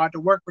want God to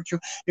work with you,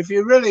 if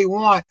you really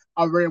want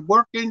a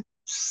working,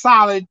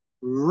 solid,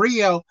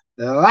 real,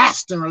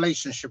 lasting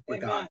relationship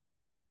with God.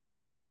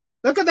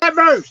 Look at that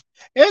verse.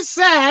 It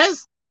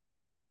says,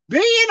 be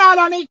ye not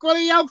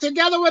unequally yoked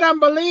together with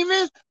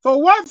unbelievers,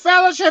 for what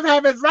fellowship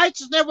haveth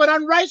righteousness with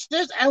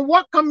unrighteousness, and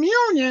what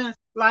communion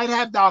light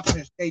have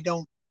darkness? They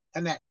don't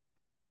connect.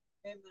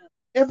 Amen.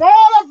 If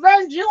all the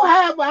friends you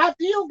have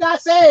after you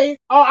got saved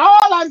are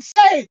all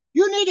unsaved,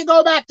 you need to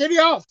go back to the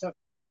altar.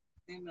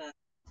 Amen.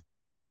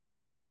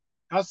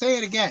 I'll say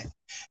it again.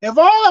 If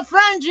all the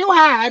friends you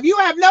have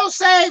no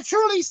saved,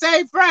 truly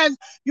saved friends,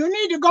 you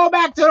need to go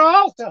back to the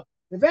altar.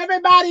 If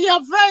everybody,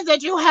 your friends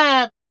that you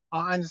have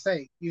are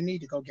unsaved, you need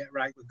to go get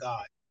right with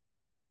God.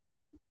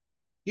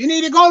 You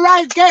need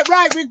to get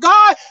right with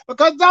God,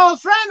 because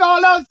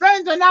all those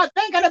friends are not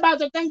thinking about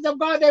the things of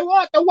God. They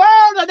want the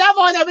world, the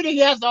devil, and everything he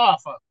has to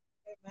offer.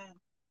 Amen.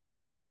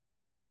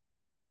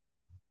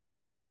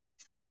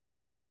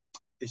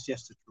 It's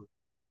just the truth.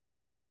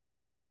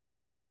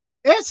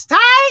 It's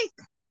tight,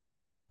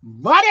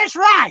 but it's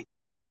right.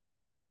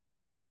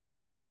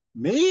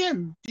 Me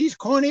and these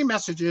corny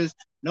messages,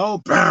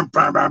 no, that's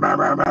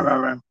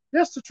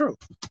the truth.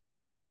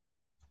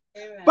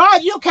 Amen.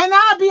 But you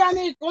cannot be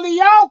unequally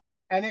yoked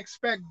and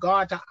expect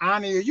God to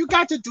honor you. You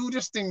got to do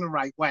this thing the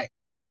right way.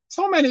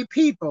 So many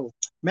people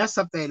mess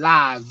up their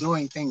lives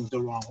doing things the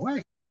wrong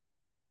way.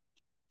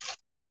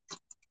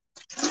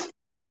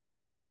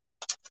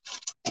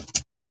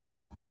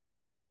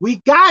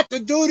 We got to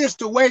do this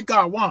the way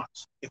God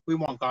wants if we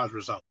want God's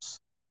results.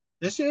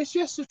 It's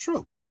just the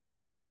truth.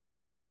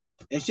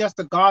 It's just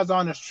the God's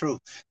honest truth.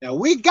 Now,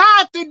 we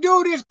got to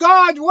do this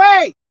God's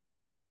way.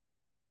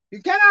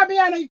 You cannot be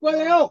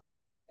unequally yoked.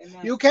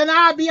 Amen. You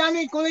cannot be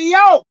unequally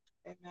yoked.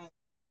 Amen.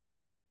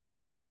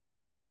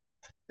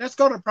 Let's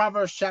go to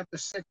Proverbs chapter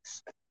 6.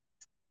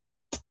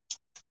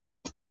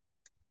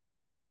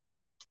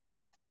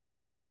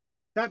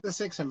 Chapter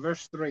 6 and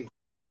verse 3.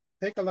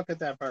 Take a look at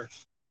that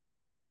verse.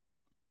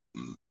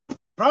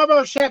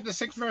 Proverbs chapter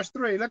 6 verse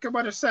 3. Look at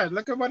what it says.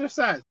 Look at what it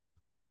says.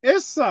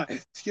 It's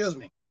excuse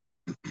me.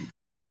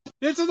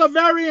 This is a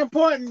very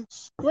important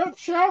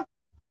scripture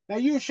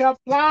that you shall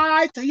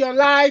apply to your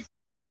life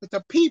with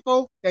the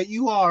people that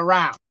you are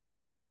around.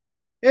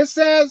 It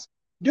says,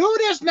 do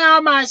this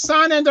now, my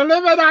son, and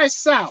deliver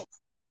thyself.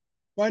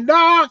 When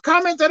thou art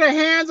come into the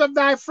hands of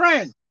thy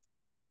friend,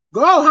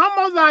 go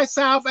humble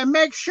thyself and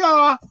make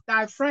sure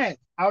thy friend.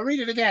 I'll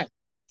read it again.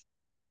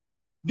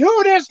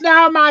 Do this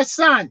now, my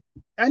son,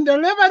 and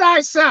deliver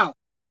thyself.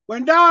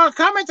 When thou art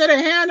come into the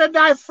hand of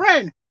thy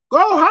friend,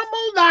 go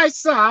humble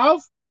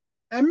thyself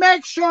and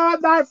make sure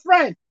thy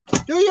friend.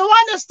 Do you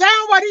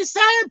understand what he's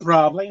saying?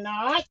 Probably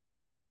not.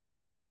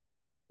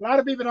 A lot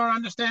of people don't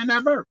understand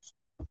that verse.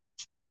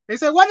 They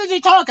say, what is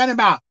he talking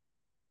about?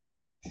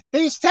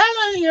 He's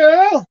telling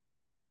you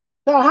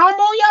to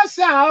humble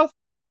yourself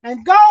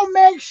and go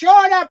make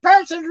sure that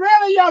person's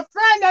really your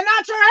friend and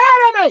not your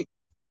enemy.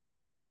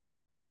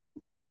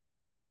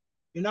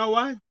 You know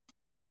what?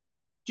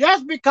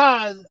 Just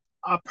because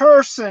a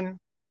person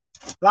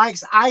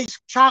likes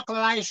chocolate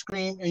ice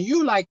cream and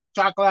you like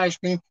chocolate ice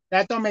cream,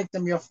 that don't make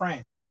them your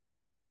friend.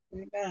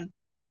 Amen.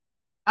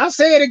 I'll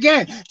say it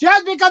again.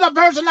 Just because a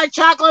person likes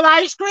chocolate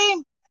ice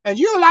cream and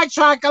you like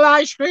chocolate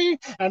ice cream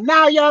and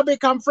now y'all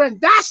become friends,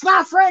 that's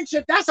not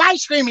friendship. That's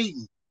ice cream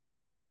eating.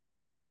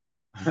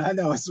 I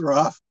know it's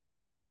rough.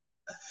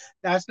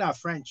 That's not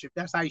friendship.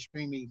 That's ice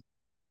cream eating.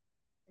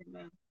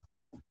 Amen.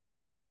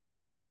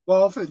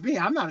 Well, if it's me,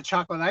 I'm not a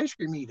chocolate ice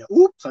cream eater.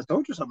 Oops, I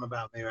told you something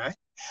about me, right?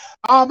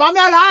 I'm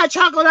not a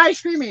chocolate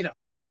ice cream eater.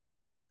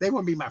 They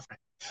wouldn't be my friend.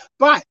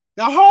 But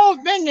the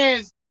whole thing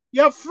is,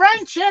 your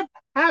friendship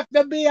have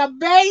to be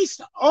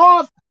based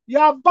off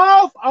you're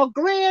both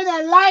agreeing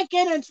and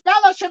liking and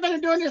fellowshipping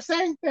and doing the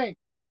same thing.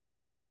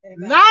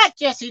 Amen. Not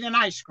just eating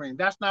ice cream.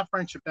 That's not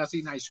friendship. That's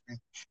eating ice cream.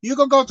 You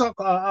can go to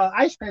an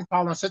ice cream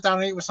parlor and sit down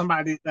and eat with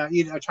somebody that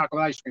eat a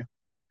chocolate ice cream.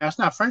 That's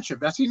not friendship.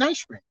 That's eating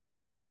ice cream.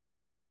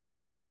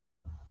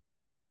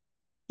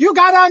 You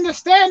got to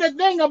understand the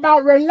thing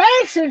about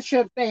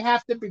relationships. They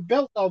have to be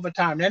built over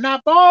time. They're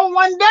not born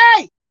one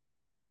day.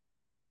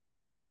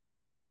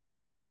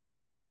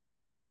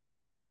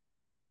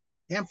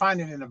 Can't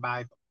find it in the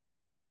Bible.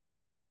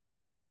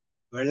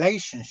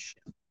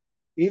 Relationship.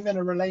 Even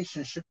a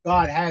relationship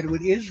God had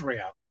with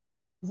Israel.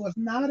 It was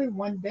not in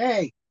one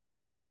day.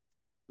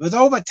 It was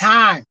over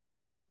time.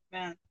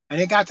 Amen.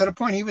 And it got to the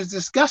point he was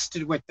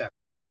disgusted with them.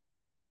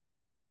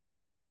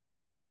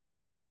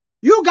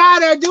 You got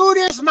to do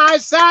this, my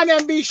son,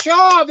 and be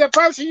sure of the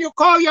person you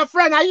call your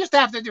friend. I used to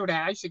have to do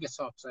that. I used to get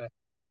so upset.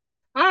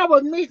 I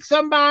would meet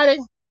somebody,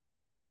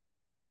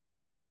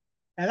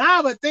 And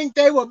I would think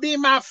they would be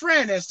my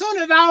friend. As soon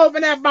as I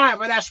open that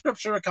Bible, that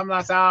scripture would come out.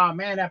 I say, oh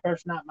man, that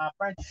person's not my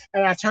friend.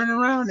 And I turned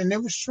around and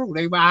it was true.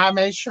 I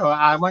made sure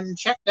I went and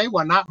checked. They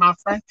were not my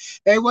friend.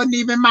 They wasn't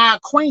even my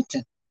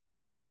acquaintance.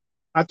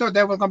 I thought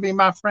they were going to be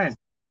my friend.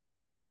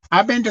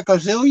 I've been to a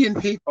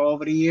gazillion people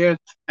over the years,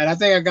 and I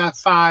think I got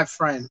 5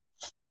 friends.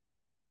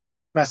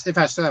 If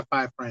I still have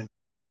 5 friends.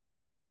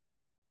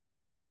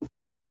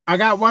 I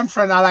got one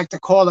friend I like to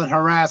call and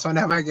harass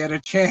whenever I get a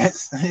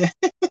chance.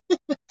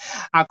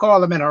 I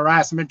call him and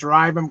harass him and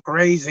drive him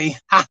crazy.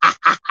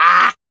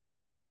 I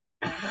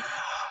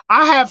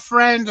have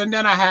friends, and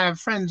then I have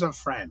friends of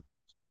friends.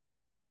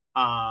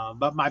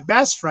 But my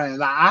best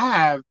friends,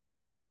 I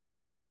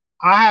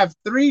have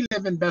 3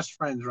 living best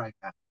friends right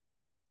now.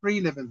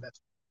 3 living best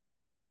friends.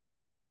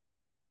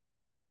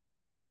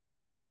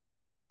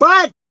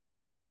 But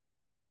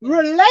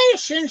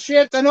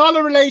relationships and all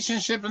the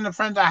relationships and the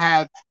friends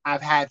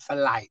I've had for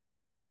life.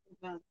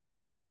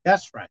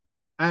 Best friends.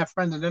 I have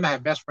friends, and then I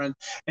have best friends,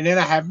 and then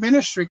I have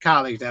ministry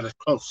colleagues that are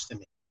close to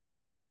me.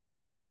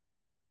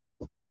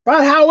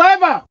 But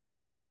however,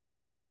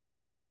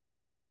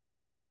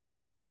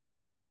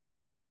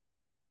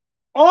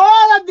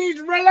 all of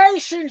these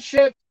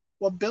relationships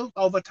were built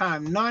over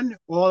time, none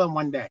all in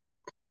one day.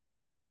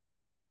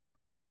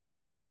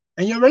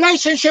 And your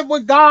relationship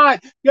with God,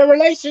 your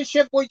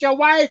relationship with your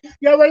wife,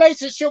 your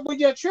relationship with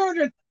your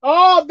children,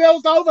 all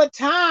built over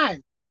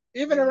time.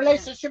 Even a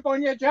relationship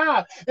on your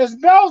job is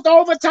built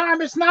over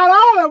time. It's not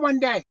all in one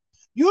day.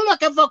 You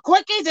looking for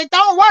quickies, it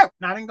don't work.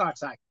 Not in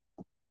God's sight.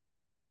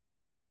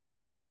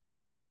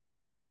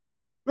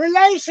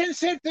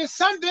 Relationships is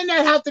something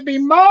that has to be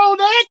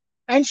molded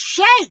and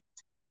shaped.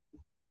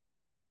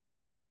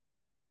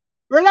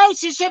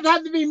 Relationships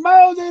have to be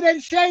molded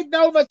and shaped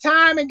over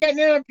time and getting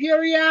in a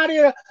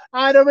period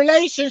of the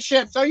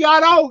relationship so y'all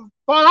don't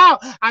fall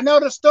out. I know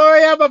the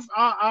story of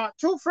a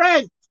true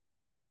friend.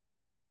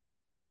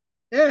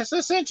 Yes,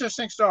 it's an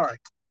interesting story.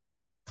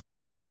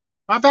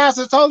 My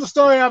pastor told the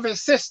story of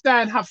his sister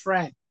and her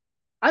friend.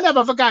 I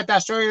never forgot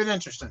that story. It was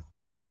interesting.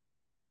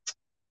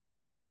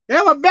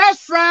 They were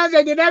best friends.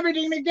 They did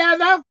everything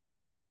together.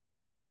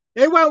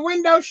 They went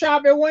window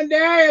shopping one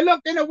day and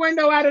looked in the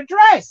window at a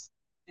dress.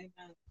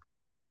 Amen.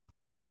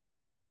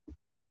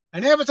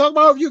 And they ever talk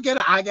about, you get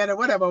it, I get it,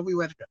 whatever, we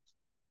wear the dress.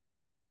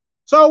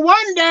 So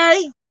one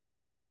day,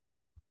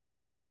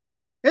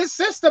 his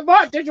sister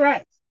bought the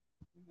dress.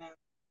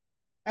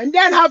 And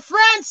then her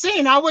friend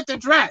seen her with the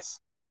dress.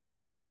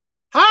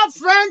 Her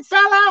friend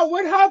fell out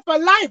with her for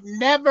life.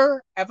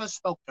 Never, ever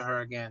spoke to her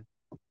again.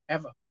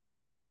 Ever.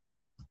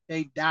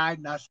 They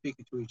died not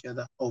speaking to each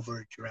other over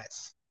a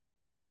dress.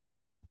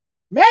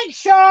 Make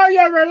sure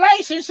your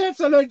relationships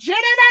are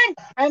legitimate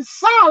and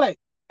solid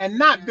and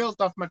not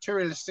built off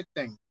materialistic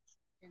things.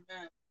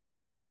 Amen.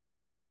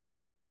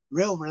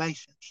 Real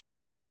relationships.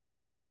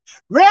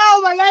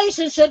 Real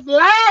relationships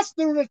last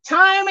through the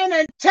timing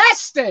and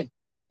testing.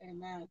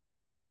 Amen.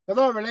 The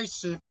Lord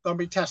relationship is going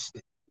to be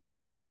tested.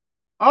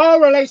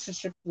 All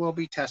relationships will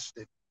be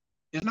tested.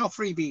 There's no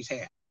freebies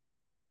here.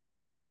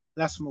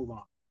 Let's move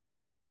on.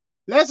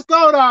 Let's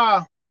go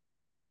to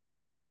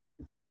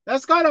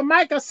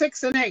Micah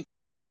 6 and 8.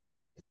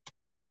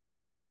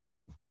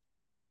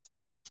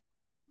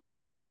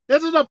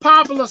 This is a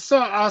popular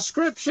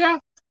scripture,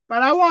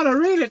 but I want to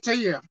read it to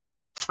you.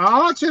 I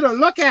want you to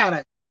look at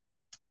it.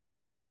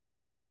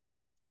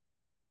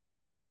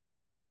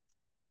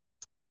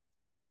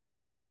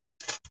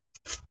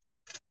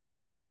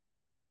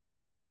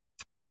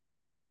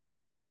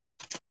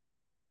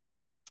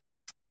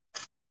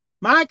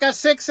 Micah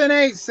 6 and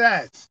 8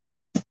 says,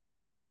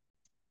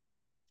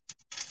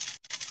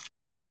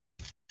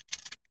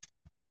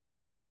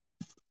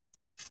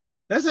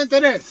 listen to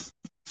this.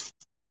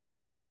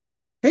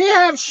 He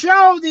have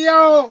showed thee,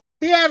 O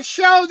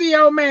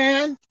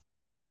man,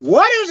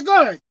 what is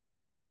good.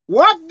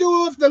 What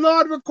doeth the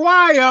Lord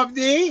require of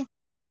thee,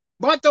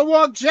 but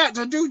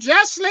to do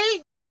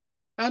justly,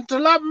 and to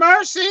love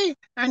mercy,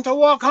 and to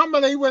walk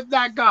humbly with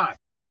thy God.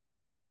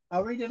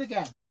 I'll read it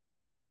again.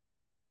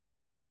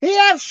 He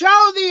hath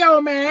showed thee,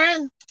 O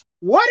man,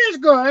 what is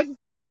good.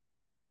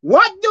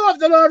 What doeth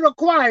the Lord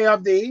require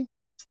of thee,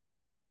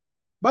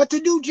 but to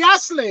do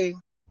justly,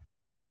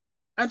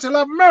 and to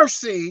love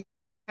mercy,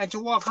 and to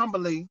walk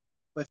humbly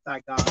with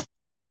thy God.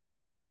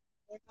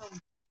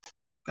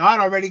 God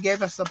already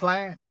gave us the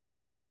plan.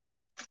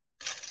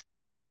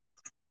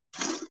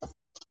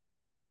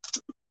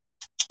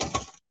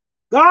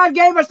 God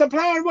gave us the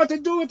plan what to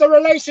do with the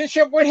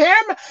relationship with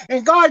him,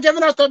 and God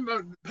given us the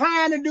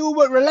plan to do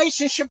with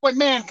relationship with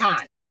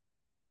mankind.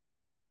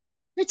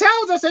 He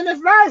tells us in this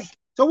verse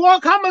to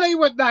walk humbly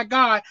with thy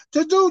God,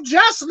 to do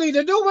justly,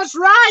 to do what's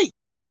right,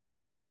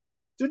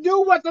 to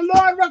do what the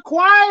Lord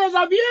requires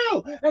of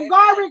you. And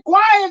God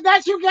requires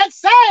that you get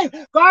saved.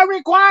 God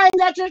requires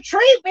that you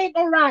treat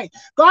people right.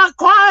 God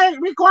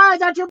requires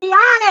that you be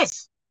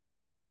honest.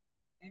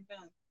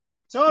 Amen.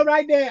 It's all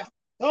right there.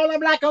 It's all in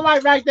black and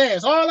white right there.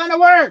 It's all in the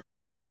word.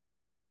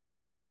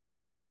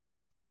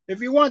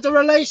 If you want the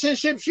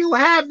relationships you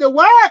have to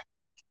work,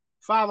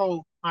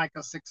 follow Micah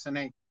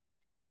 6:8.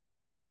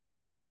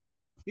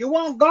 You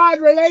want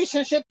God's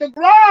relationship to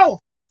grow?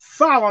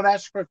 Follow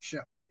that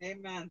scripture.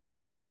 Amen.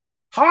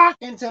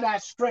 Hearken to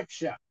that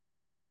scripture.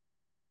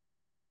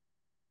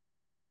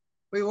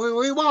 We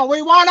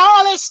want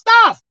all this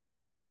stuff.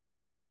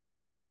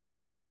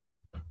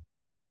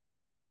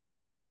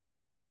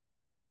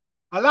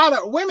 A lot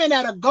of women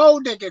that are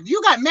gold diggers.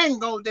 You got men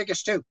gold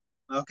diggers too.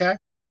 Okay?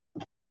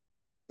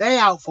 They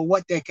out for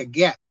what they could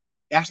get.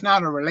 That's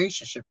not a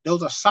relationship.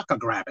 Those are sucker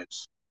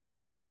grabbers.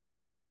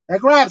 They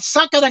grab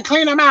suckers and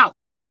clean them out.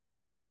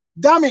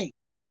 Dummy.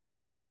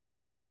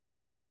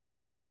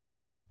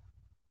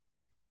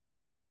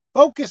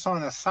 Focus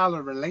on a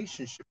solid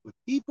relationship with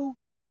people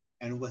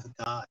and with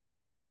God.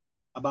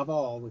 Above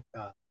all, with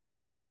God.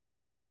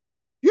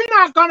 You're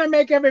not going to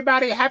make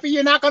everybody happy.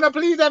 You're not going to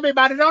please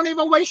everybody. Don't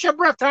even waste your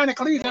breath trying to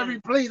please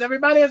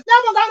everybody. It's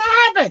never going to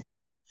happen.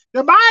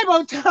 The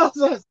Bible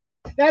tells us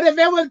that if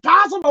it was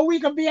possible, we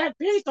could be at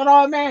peace with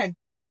all men.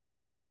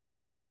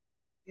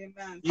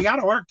 Amen. You got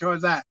to work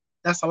towards that.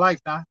 That's a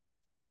lifetime.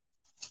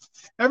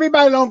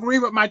 Everybody don't agree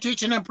with my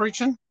teaching and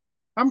preaching.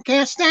 Some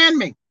can't stand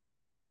me.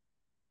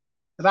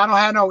 Because I don't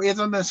have no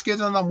ism and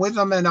schism and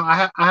wisdom, and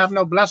I have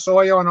no blessed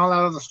oil and all that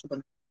other stuff.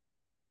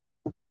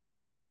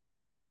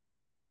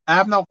 I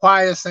have no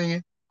choir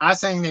singing. I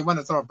sing, they want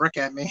to throw a brick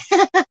at me.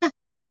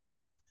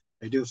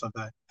 They do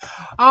sometimes.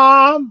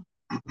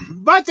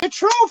 But the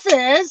truth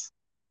is,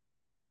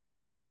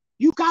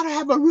 you got to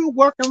have a real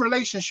working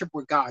relationship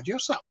with God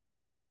yourself.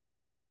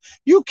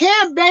 You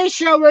can't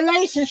base your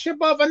relationship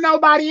off of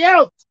nobody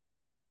else.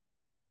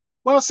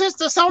 Well,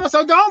 sister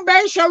so-and-so, don't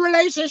base your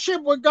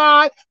relationship with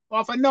God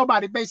off of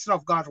nobody. Base it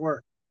off God's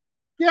word.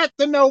 Get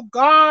to know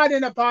God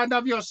and the pardon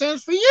of your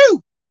sins for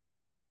you,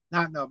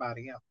 not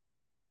nobody else.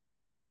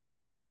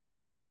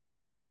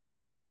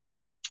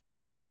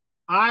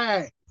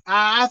 I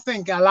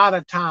think a lot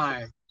of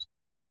times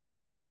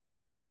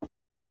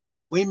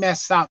we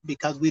mess up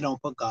because we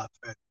don't put God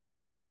first.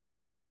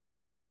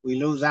 We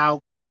lose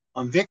out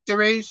on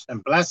victories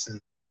and blessings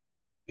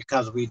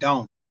because we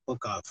don't put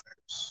God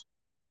first.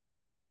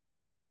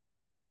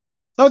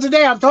 So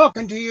today I'm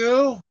talking to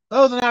you,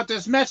 closing out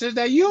this message,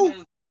 that you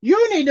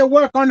need to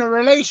work on the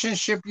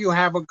relationship you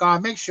have with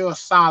God. Make sure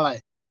it's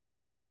solid.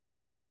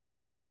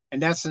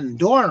 And that's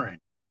enduring.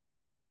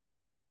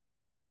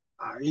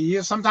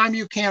 Sometimes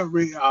you can't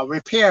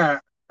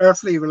repair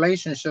earthly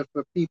relationships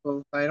with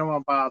people. They don't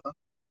want to bother.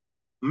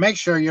 Make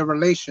sure your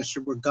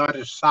relationship with God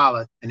is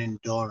solid and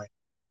enduring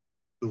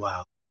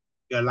throughout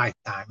your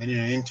lifetime and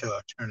into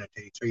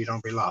eternity, so you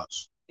don't be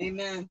lost.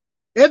 Amen.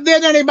 If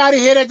there's anybody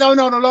here that don't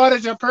know the Lord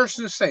as your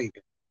personal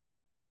Savior,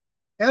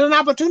 there's an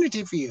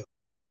opportunity for you.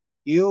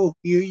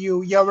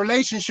 Your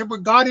relationship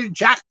with God is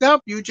jacked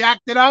up. You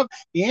jacked it up.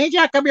 You ain't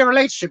jacked up your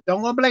relationship.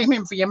 Don't go blame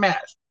him for your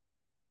mess.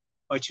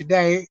 But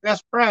today,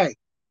 let's pray.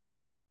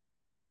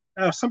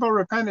 A simple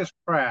repentance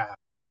prayer,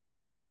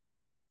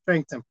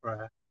 strengthen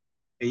prayer.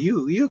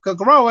 You could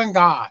grow in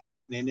God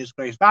and in His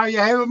grace. Bow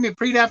your head with me,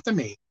 pray after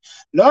me.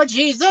 Lord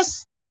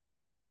Jesus,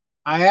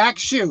 I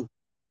ask you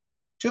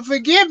to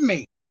forgive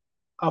me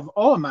of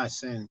all my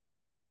sins.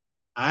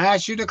 I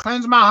ask you to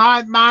cleanse my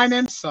heart, mind,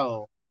 and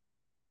soul.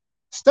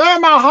 Stir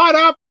my heart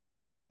up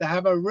to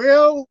have a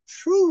real,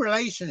 true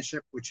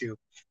relationship with you.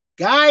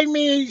 Guide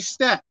me each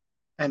step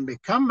and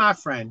become my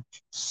friend.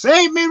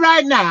 Save me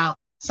right now.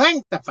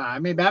 Sanctify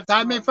me.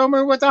 Baptize me, fill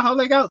me with the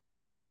Holy Ghost.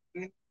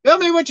 Fill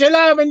me with your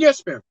love and your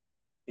spirit.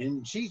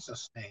 In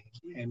Jesus' name,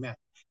 amen.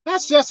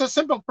 That's just a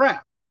simple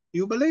prayer.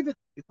 You believe it,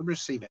 you can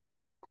receive it.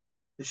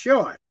 It's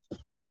yours.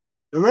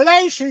 The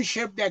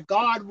relationship that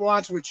God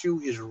wants with you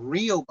is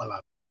real,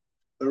 beloved.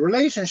 The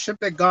relationship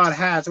that God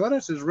has with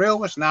us is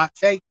real. It's not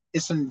fake.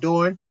 It's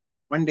enduring,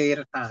 one day at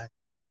a time.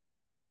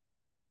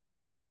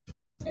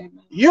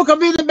 Amen. You can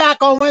visit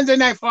back on Wednesday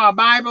night for our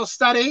Bible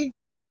study,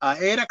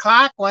 8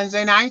 o'clock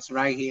Wednesday nights,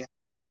 right here.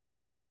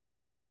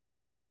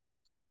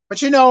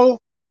 But you know,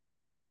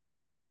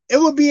 it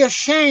would be a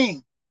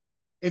shame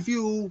if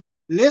you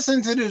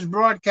listen to this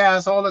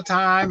broadcast all the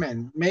time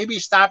and maybe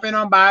stop in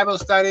on Bible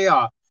study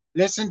or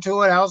listen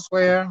to it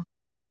elsewhere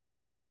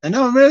and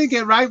don't really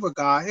get right with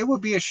God. It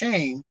would be a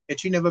shame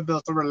that you never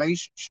built a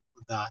relationship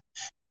with God.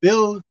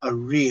 Build a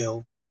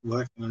real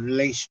working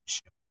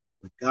relationship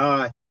with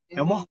God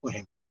and walk with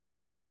Him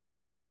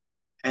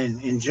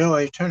and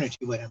enjoy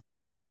eternity with Him.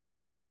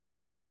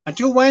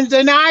 Until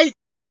Wednesday night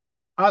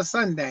or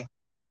Sunday,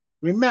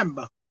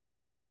 remember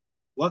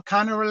what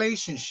kind of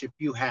relationship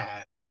you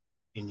have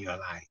in your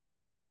life.